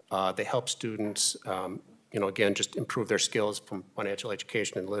cases, they help students, again, just improve their skills from financial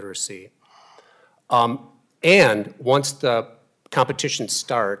education and literacy. And once the competition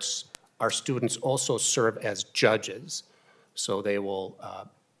starts, our students also serve as judges. So they will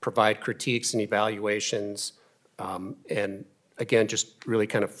provide critiques and evaluations, and again, just really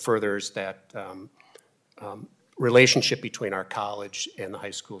kind of furthers that relationship between our college and the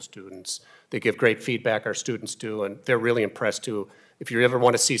high school students. They give great feedback, our students do, and they're really impressed too. If you ever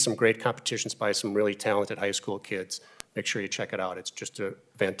want to see some great competitions by some really talented high school kids, make sure you check it out. It's just a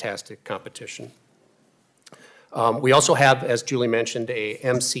fantastic competition. We also have, as Julie mentioned, a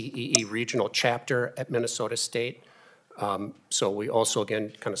MCEE regional chapter at Minnesota State. So we also,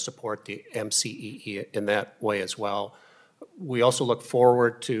 again, kind of support the MCEE in that way as well. We also look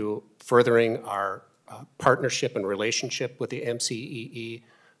forward to furthering our partnership and relationship with the MCEE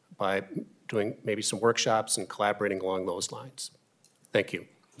by doing maybe some workshops and collaborating along those lines. Thank you.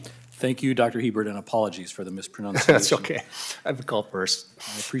 Thank you, Dr. Hebert, and apologies for the mispronunciation. That's okay. I have a call first.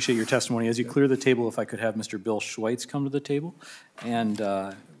 I appreciate your testimony. As you clear the table, if I could have Mr. Bill Schweitz come to the table. And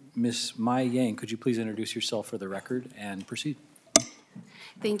Ms. Mai Yang, could you please introduce yourself for the record and proceed?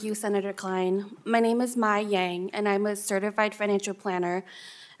 Thank you, Senator Klein. My name is Mai Yang, and I'm a certified financial planner,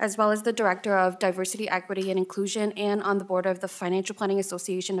 as well as the Director of Diversity, Equity, and Inclusion, and on the board of the Financial Planning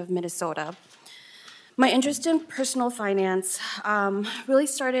Association of Minnesota. My interest in personal finance really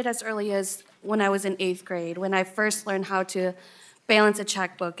started as early as when I was in 8th grade, when I first learned how to balance a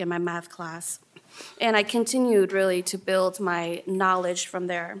checkbook in my math class. And I continued really to build my knowledge from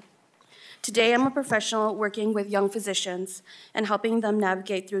there. Today, I'm a professional working with young physicians and helping them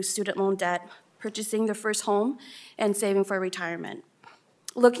navigate through student loan debt, purchasing their first home, and saving for retirement.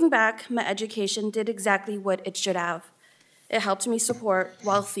 Looking back, my education did exactly what it should have. It helped me support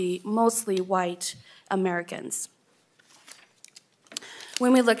wealthy, mostly white Americans.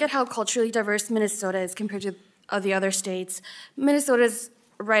 When we look at how culturally diverse Minnesota is compared to the other states, Minnesota's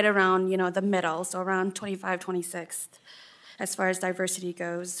right around, the middle, so around 25, 26th, as far as diversity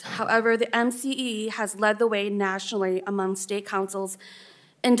goes. However, the MCEE has led the way nationally among state councils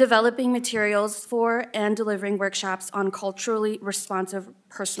in developing materials for and delivering workshops on culturally responsive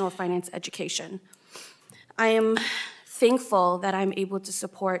personal finance education. I am thankful that I'm able to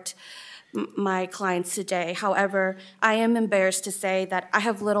support my clients today. However, I am embarrassed to say that I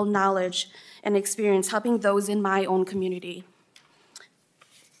have little knowledge and experience helping those in my own community.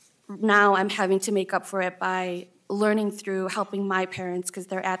 Now I'm having to make up for it by learning through helping my parents, because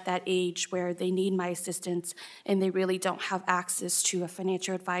they're at that age where they need my assistance and they really don't have access to a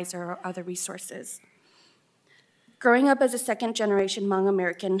financial advisor or other resources. Growing up as a second-generation Hmong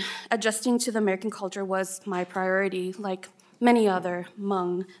American, adjusting to the American culture was my priority, like many other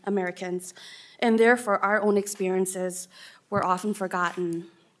Hmong Americans, and therefore our own experiences were often forgotten.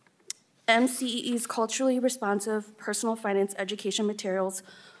 MCEE's culturally responsive personal finance education materials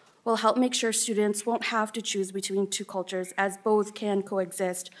will help make sure students won't have to choose between two cultures, as both can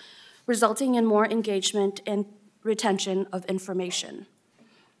coexist, resulting in more engagement and retention of information.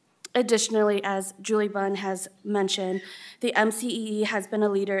 Additionally, as Julie Bunn has mentioned, the MCEE has been a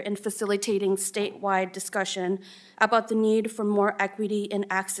leader in facilitating statewide discussion about the need for more equity in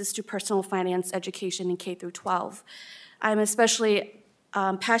access to personal finance education in K through 12. I'm especially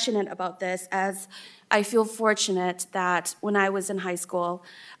passionate about this, as I feel fortunate that when I was in high school,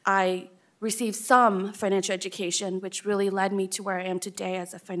 I received some financial education, which really led me to where I am today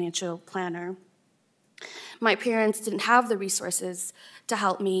as a financial planner. My parents didn't have the resources to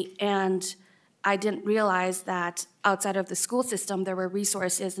help me, and I didn't realize that outside of the school system there were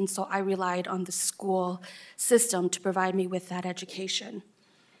resources, and so I relied on the school system to provide me with that education.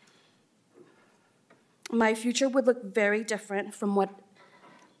 My future would look very different from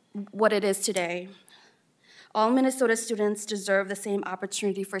what it is today. All Minnesota students deserve the same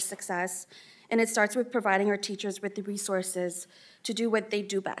opportunity for success, and it starts with providing our teachers with the resources to do what they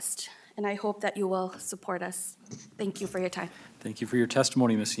do best. And I hope that you will support us. Thank you for your time. Thank you for your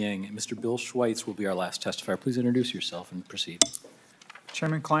testimony, Ms. Yang. Mr. Bill Schweitz will be our last testifier. Please introduce yourself and proceed.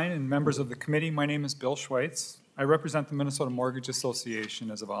 Chairman Klein and members of the committee, my name is Bill Schweitz. I represent the Minnesota Mortgage Association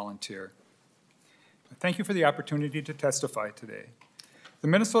as a volunteer. Thank you for the opportunity to testify today. The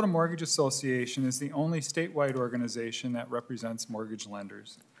Minnesota Mortgage Association is the only statewide organization that represents mortgage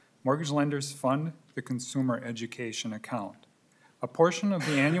lenders. Mortgage lenders fund the consumer education account. A portion of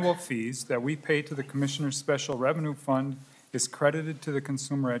the annual fees that we pay to the Commissioner's Special Revenue Fund is credited to the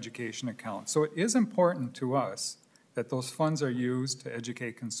consumer education account. So it is important to us that those funds are used to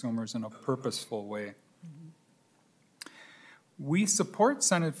educate consumers in a purposeful way. We support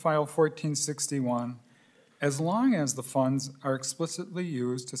Senate File 1461 as long as the funds are explicitly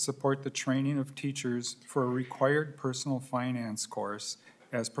used to support the training of teachers for a required personal finance course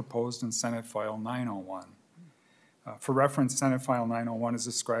as proposed in Senate File 901. For reference, Senate File 901 is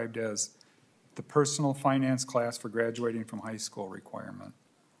described as the personal finance class for graduating from high school requirement.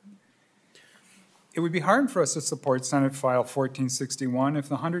 It would be hard for us to support Senate File 1461 if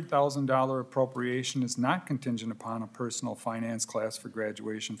the $100,000 appropriation is not contingent upon a personal finance class for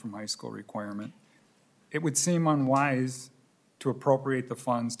graduation from high school requirement. It would seem unwise to appropriate the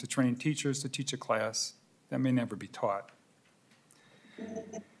funds to train teachers to teach a class that may never be taught.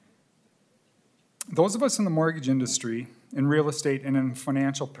 Those of us in the mortgage industry, in real estate, and in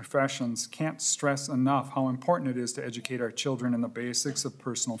financial professions can't stress enough how important it is to educate our children in the basics of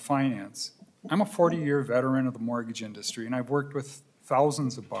personal finance. I'm a 40-year veteran of the mortgage industry, and I've worked with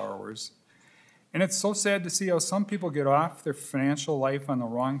thousands of borrowers. And it's so sad to see how some people get off their financial life on the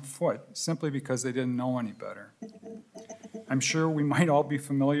wrong foot simply because they didn't know any better. I'm sure we might all be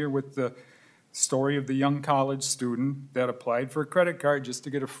familiar with the story of the young college student that applied for a credit card just to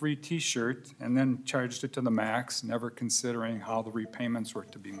get a free t-shirt and then charged it to the max, never considering how the repayments were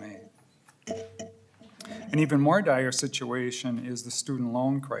to be made. An even more dire situation is the student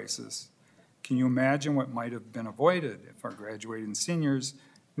loan crisis. Can you imagine what might have been avoided if our graduating seniors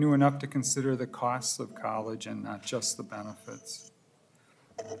knew enough to consider the costs of college and not just the benefits?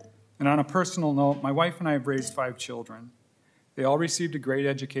 And on a personal note, my wife and I have raised 5 children. They all received a great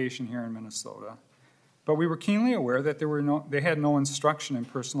education here in Minnesota, but we were keenly aware that they had no instruction in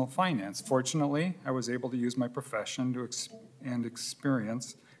personal finance. Fortunately, I was able to use my profession and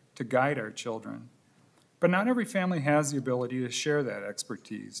experience to guide our children. But not every family has the ability to share that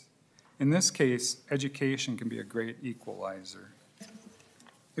expertise. In this case, education can be a great equalizer.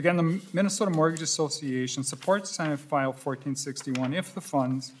 Again, the Minnesota Mortgage Association supports Senate File 1461 if the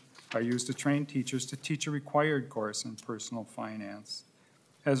funds are used to train teachers to teach a required course in personal finance.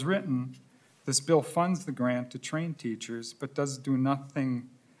 As written, this bill funds the grant to train teachers, but does do nothing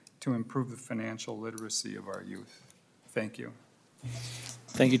to improve the financial literacy of our youth. Thank you.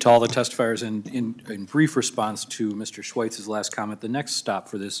 Thank you to all the testifiers. And in brief response to Mr. Schweitz's last comment, the next stop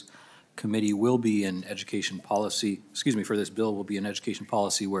for this committee will be in education policy, for this bill will be in education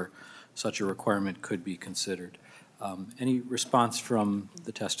policy where such a requirement could be considered. Any response from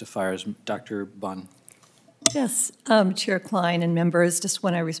the testifiers? Dr. Bunn. Yes, Chair Klein and members, just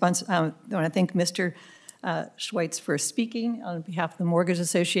want to thank Mr. Schweitz for speaking on behalf of the Mortgage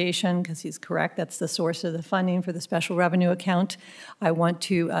Association, because he's correct, that's the source of the funding for the special revenue account. I want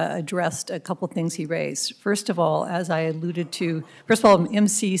to address a couple things he raised. First of all, as I alluded to, first of all,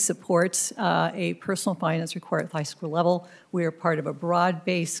 MC supports a personal finance required at the high school level. We are part of a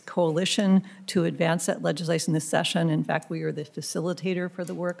broad-based coalition to advance that legislation this session. In fact, we are the facilitator for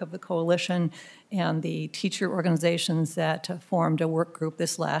the work of the coalition and the teacher organizations that formed a work group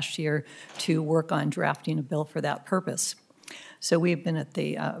this last year to work on drafting a bill for that purpose. So we've been at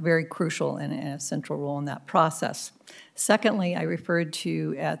the very crucial and a central role in that process. Secondly, I referred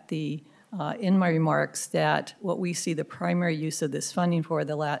to at the in my remarks that what we see the primary use of this funding for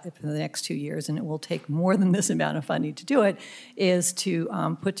the next 2 years, and it will take more than this amount of funding to do it, is to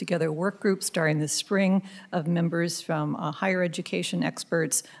put together work groups starting this spring of members from higher education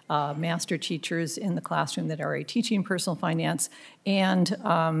experts, master teachers in the classroom that are already teaching personal finance, and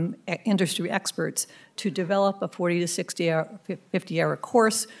industry experts to develop a 40 to 60 hour, 50-hour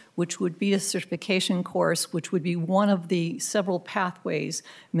course, which would be a certification course, which would be one of the several pathways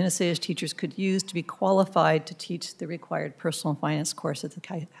Minnesota's teachers could use to be qualified to teach the required personal finance course at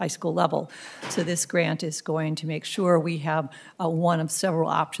the high school level. So this grant is going to make sure we have one of several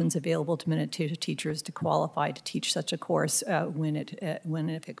options available to Minnesota teachers to qualify to teach such a course when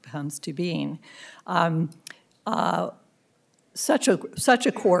it comes to being. Such a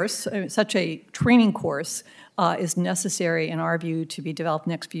course, such a training course is necessary in our view to be developed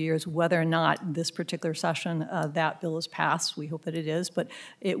next few years, whether or not this particular session that bill is passed. We hope that it is, but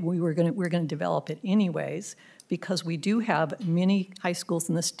we're going to develop it anyways, because we do have many high schools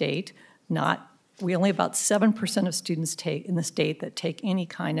in the state, we only about 7% of students in the state that take any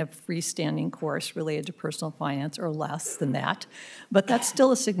kind of freestanding course related to personal finance, or less than that. But that's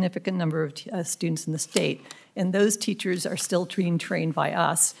still a significant number of students in the state. And those teachers are still being trained by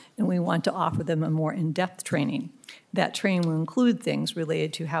us, and we want to offer them a more in-depth training. That training will include things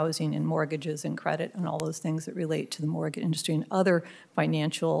related to housing and mortgages and credit and all those things that relate to the mortgage industry and other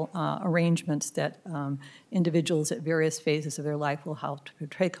financial arrangements that individuals at various phases of their life will have to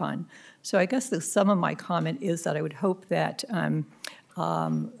take on. So I guess the sum of my comment is that I would hope that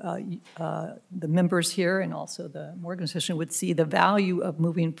the members here and also the Morgan Association would see the value of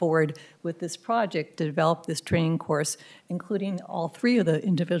moving forward with this project to develop this training course, including all three of the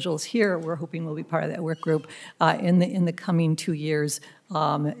individuals here we're hoping will be part of that work group in the coming 2 years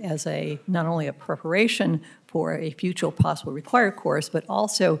as not only a preparation for a future possible required course, but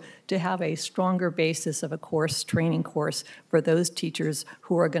also to have a stronger basis of a training course for those teachers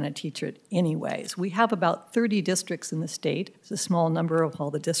who are going to teach it anyways. We have about 30 districts in the state. It's a small number of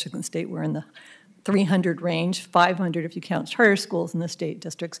all the districts in the state. We're in the 300 range, 500 if you count charter schools in the state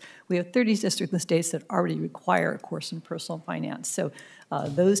districts. We have 30 districts in the states that already require a course in personal finance. So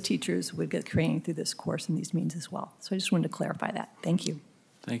those teachers would get training through this course and these means as well. So I just wanted to clarify that. Thank you.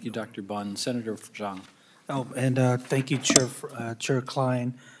 Thank you, Dr. Bunn. Senator Xiong. Oh, and thank you, Chair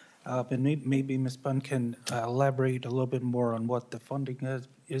Klein. And maybe Ms. Bunn can elaborate a little bit more on what the funding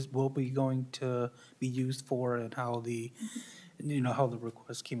will be going to be used for, and how the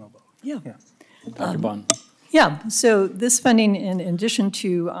request came about. Yeah. Dr. Bunn. Yeah, so this funding, in addition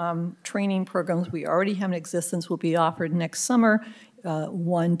to training programs we already have in existence, will be offered next summer.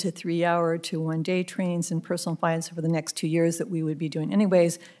 1 to 3 hour to 1 day trainings in personal finance for the next 2 years that we would be doing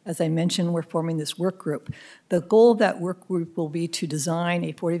anyways. As I mentioned, we're forming this work group. The goal of that work group will be to design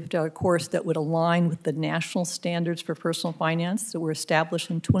a $40 course that would align with the national standards for personal finance that were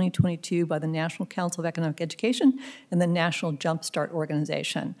established in 2022 by the National Council of Economic Education and the National Jumpstart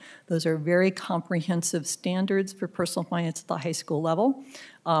Organization. Those are very comprehensive standards for personal finance at the high school level.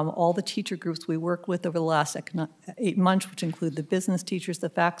 All the teacher groups we work with over the last 8 months, which include the business teachers, the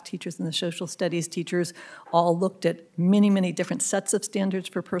fact teachers, and the social studies teachers, all looked at many, many different sets of standards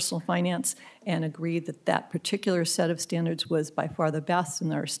for personal finance and agreed that that particular set of standards was by far the best,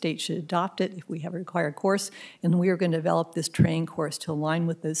 and our state should adopt it if we have a required course. And we are going to develop this training course to align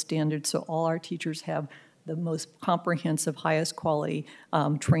with those standards so all our teachers have the most comprehensive, highest quality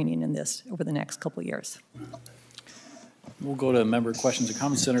training in this over the next couple of years. We'll go to member questions and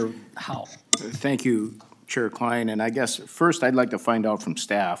comments. Senator Howe. Thank you, Chair Klein. And I guess first I'd like to find out from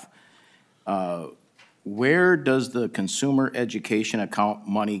staff, where does the consumer education account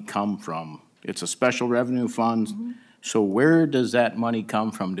money come from? It's a special revenue fund. Mm-hmm. So where does that money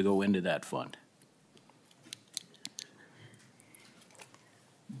come from to go into that fund?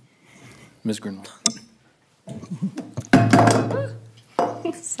 Ms. Greenwald.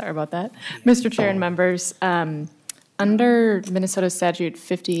 Sorry about that. Mr. Chair and members, under Minnesota Statute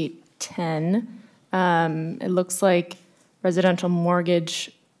 5810, it looks like residential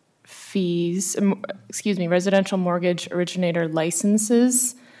mortgage fees, residential mortgage originator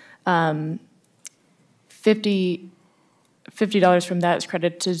licenses, $50 from that is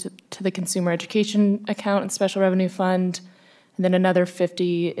credited to the consumer education account and special revenue fund. And then another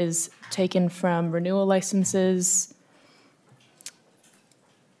 50 is taken from renewal licenses. I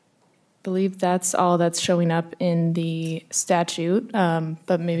believe that's all that's showing up in the statute,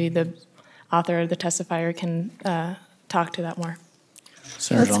 but maybe the author or the testifier can talk to that more.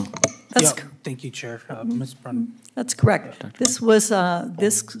 Senator Xiong. Thank you, Chair. Ms. Brennan. That's correct. This was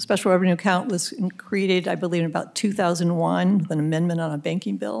this special revenue account was created, I believe, in about 2001 with an amendment on a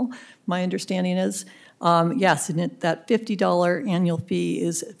banking bill. My understanding is, yes, and that $50 annual fee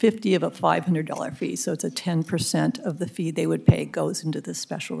is 50 of a $500 fee, so it's a 10% of the fee they would pay goes into this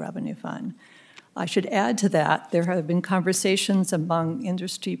special revenue fund. I should add to that, there have been conversations among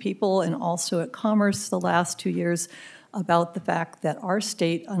industry people and also at Commerce the last 2 years about the fact that our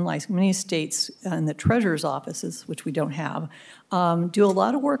state, unlike many states and the treasurer's offices, which we don't have, do a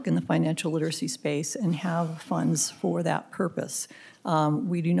lot of work in the financial literacy space and have funds for that purpose.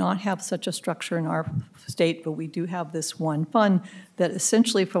 We do not have such a structure in our state, but we do have this one fund that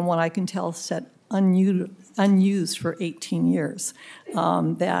essentially, from what I can tell, sat unused for 18 years. I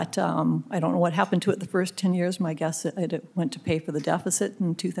don't know what happened to it the first 10 years. My guess it went to pay for the deficit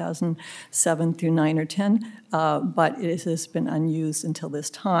in 2007 through 9 or 10, but it has been unused until this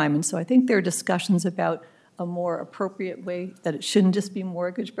time. And so I think there are discussions about a more appropriate way that it shouldn't just be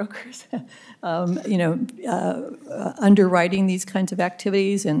mortgage brokers, underwriting these kinds of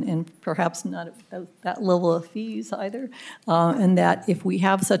activities and perhaps not at that level of fees either. And that if we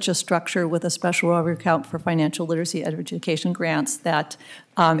have such a structure with a special revenue account for financial literacy education grants, that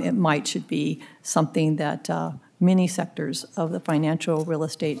it should be something that many sectors of the financial, real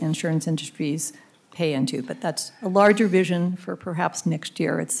estate, insurance industries pay into, but that's a larger vision for perhaps next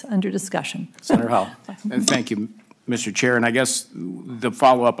year. It's under discussion. Senator Howell. And thank you, Mr. Chair. And I guess the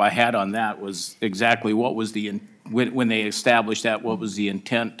follow-up I had on that was exactly what was when they established that, what was the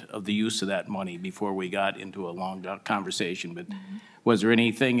intent of the use of that money before we got into a long conversation. But was there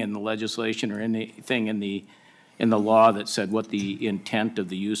anything in the legislation or anything in the law that said what the intent of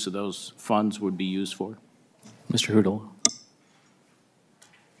the use of those funds would be used for? Mr. Hudel.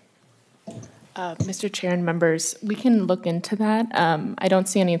 Mr. Chair and members, we can look into that. I don't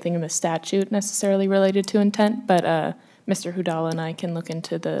see anything in the statute necessarily related to intent, but Mr. Hudal and I can look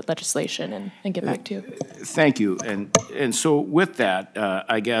into the legislation and get back to you. Thank you. And so with that,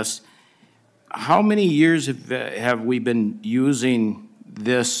 I guess, how many years have we been using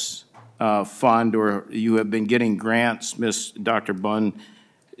this fund, or you have been getting grants, Dr. Bunn,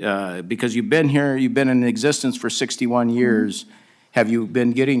 because you've been here, you've been in existence for 61 years. Have you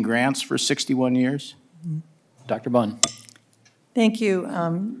been getting grants for 61 years? Dr. Bunn. Thank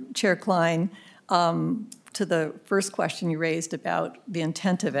you, Chair Klein. To the first question you raised about the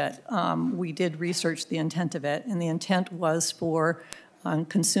intent of it, we did research the intent of it, and the intent was for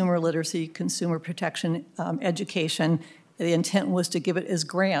consumer literacy, consumer protection, education. The intent was to give it as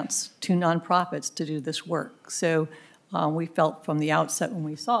grants to nonprofits to do this work. So we felt from the outset when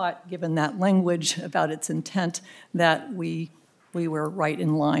we saw it, given that language about its intent, that we were right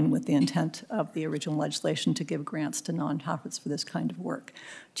in line with the intent of the original legislation to give grants to nonprofits for this kind of work.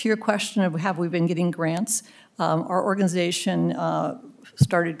 To your question of have we been getting grants, our organization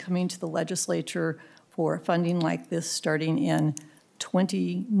started coming to the legislature for funding like this starting in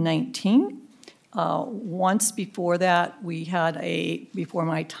 2019. Once before that, we had before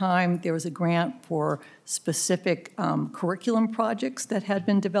my time, there was a grant for specific curriculum projects that had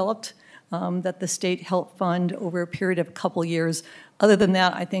been developed that the state helped fund over a period of a couple years. Other than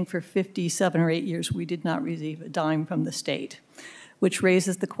that, I think for 57 or 8 years, we did not receive a dime from the state, which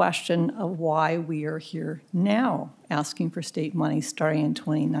raises the question of why we are here now asking for state money starting in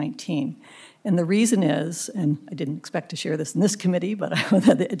 2019. And the reason is, and I didn't expect to share this in this committee, but I know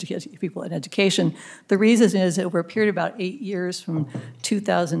that the people in education, the reason is over a period of about 8 years from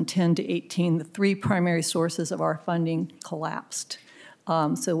 2010 to 18, the three primary sources of our funding collapsed.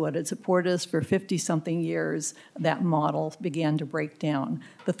 So what had supported us for 50-something years, that model began to break down.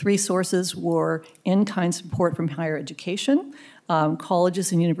 The three sources were in-kind support from higher education.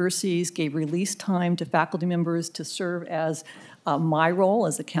 Colleges and universities gave release time to faculty members to serve as my role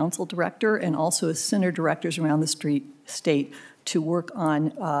as a council director and also as center directors around the state to work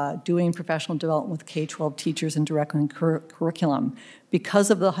on doing professional development with K-12 teachers and directing curriculum.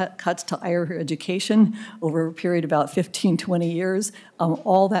 Because of the cuts to higher education over a period of about 15, 20 years,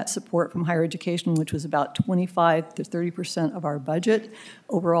 all that support from higher education, which was about 25 to 30% of our budget,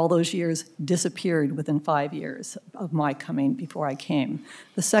 over all those years disappeared within 5 years of my coming before I came.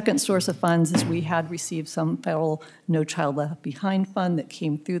 The second source of funds is we had received some federal No Child Left Behind fund that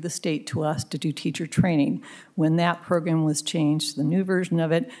came through the state to us to do teacher training. When that program was changed, the new version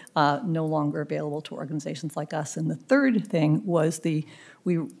of it, no longer available to organizations like us. And the third thing was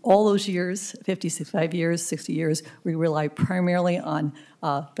all those years, 55 years, 60 years, we relied primarily on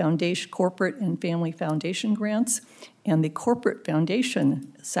foundation, corporate and family foundation grants, and the corporate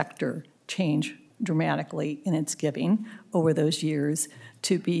foundation sector changed dramatically in its giving over those years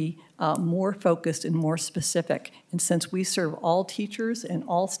to be more focused and more specific. And since we serve all teachers and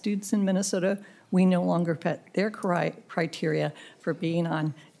all students in Minnesota, we no longer fit their criteria for being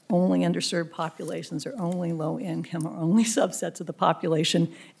on only underserved populations or only low income or only subsets of the population,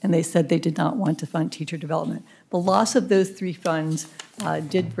 and they said they did not want to fund teacher development. The loss of those three funds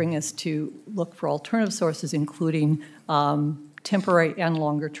did bring us to look for alternative sources, including temporary and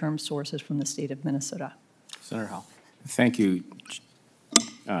longer term sources from the state of Minnesota. Senator Howell. Thank you,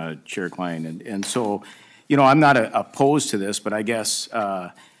 Chair Klein. And so, you know, I'm not opposed to this, but I guess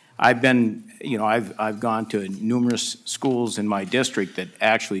I've been, you know, I've gone to numerous schools in my district that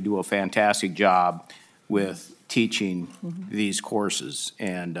actually do a fantastic job with teaching these courses.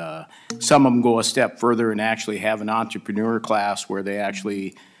 And some of them go a step further and actually have an entrepreneur class where they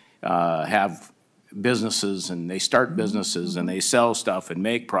actually have businesses and they start businesses and they sell stuff and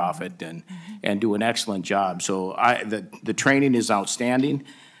make profit and do an excellent job. So the training is outstanding.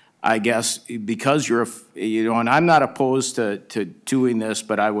 I guess because you're, you know, and I'm not opposed to doing this,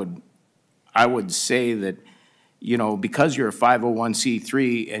 but I would say that, you know, because you're a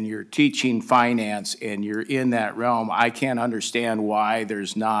 501c3 and you're teaching finance and you're in that realm, I can't understand why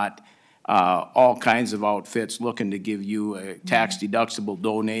there's not all kinds of outfits looking to give you a tax deductible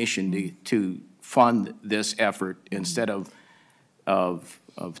donation to fund this effort instead of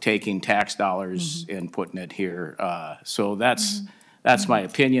taking tax dollars and putting it here. So that's my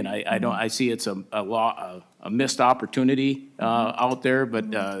opinion. I see it's a missed opportunity out there,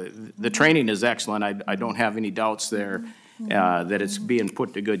 but the training is excellent. I don't have any doubts there that it's being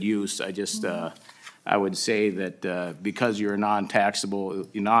put to good use. I just I would say that because you're a non-taxable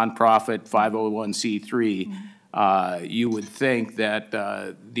nonprofit 501c3, you would think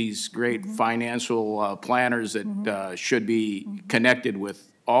that these great financial planners that should be connected with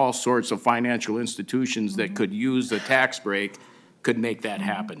all sorts of financial institutions that could use the tax break could make that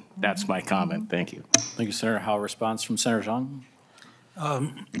happen. That's my comment. Thank you. Thank you, Senator Howell. Response from Senator Xiong.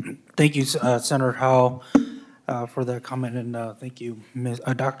 Thank you, Senator Howell, for that comment, and thank you,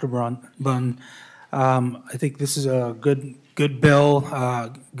 Dr. Bunn. I think this is a good bill,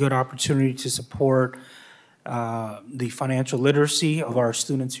 good opportunity to support the financial literacy of our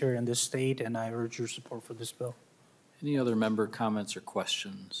students here in this state, and I urge your support for this bill. Any other member comments or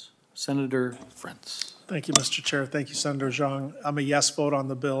questions? Senator Frentz. Thank you, Mr. Chair. Thank you, Senator Xiong. I'm a yes vote on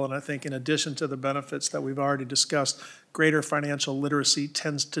the bill, and I think in addition to the benefits that we've already discussed, greater financial literacy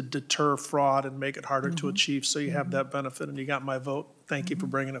tends to deter fraud and make it harder to achieve, so you have that benefit, and you got my vote. Thank you for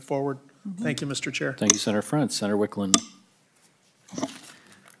bringing it forward. Thank you, Mr. Chair. Thank you, Senator Frentz. Senator Wickland.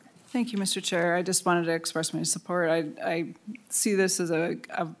 Thank you, Mr. Chair. I just wanted to express my support. I see this as it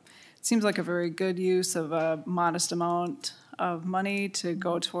seems like a very good use of a modest amount of money to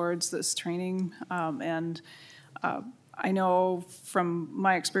go towards this training. I know from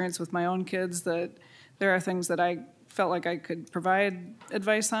my experience with my own kids that there are things that I felt like I could provide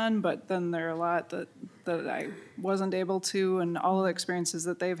advice on, but then there are a lot that I wasn't able to, and all the experiences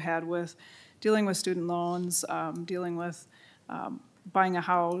that they've had with dealing with student loans, dealing with buying a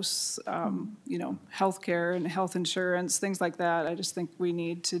house, you know, healthcare and health insurance, things like that. I just think we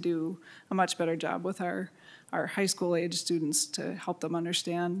need to do a much better job with our high school age students to help them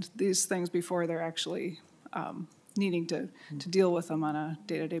understand these things before they're actually needing to deal with them on a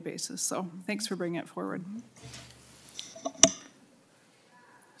day-to-day basis. So thanks for bringing it forward.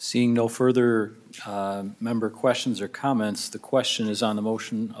 Seeing no further member questions or comments, the question is on the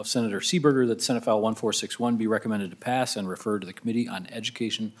motion of Senator Seeberger that Senate File 1461 be recommended to pass and refer to the Committee on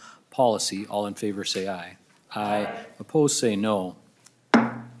Education Policy. All in favor say aye. Aye. Opposed say no.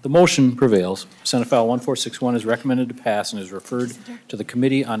 The motion prevails. Senate File 1461 is recommended to pass and is referred to the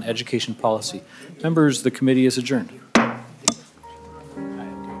Committee on Education Policy. Members, the committee is adjourned.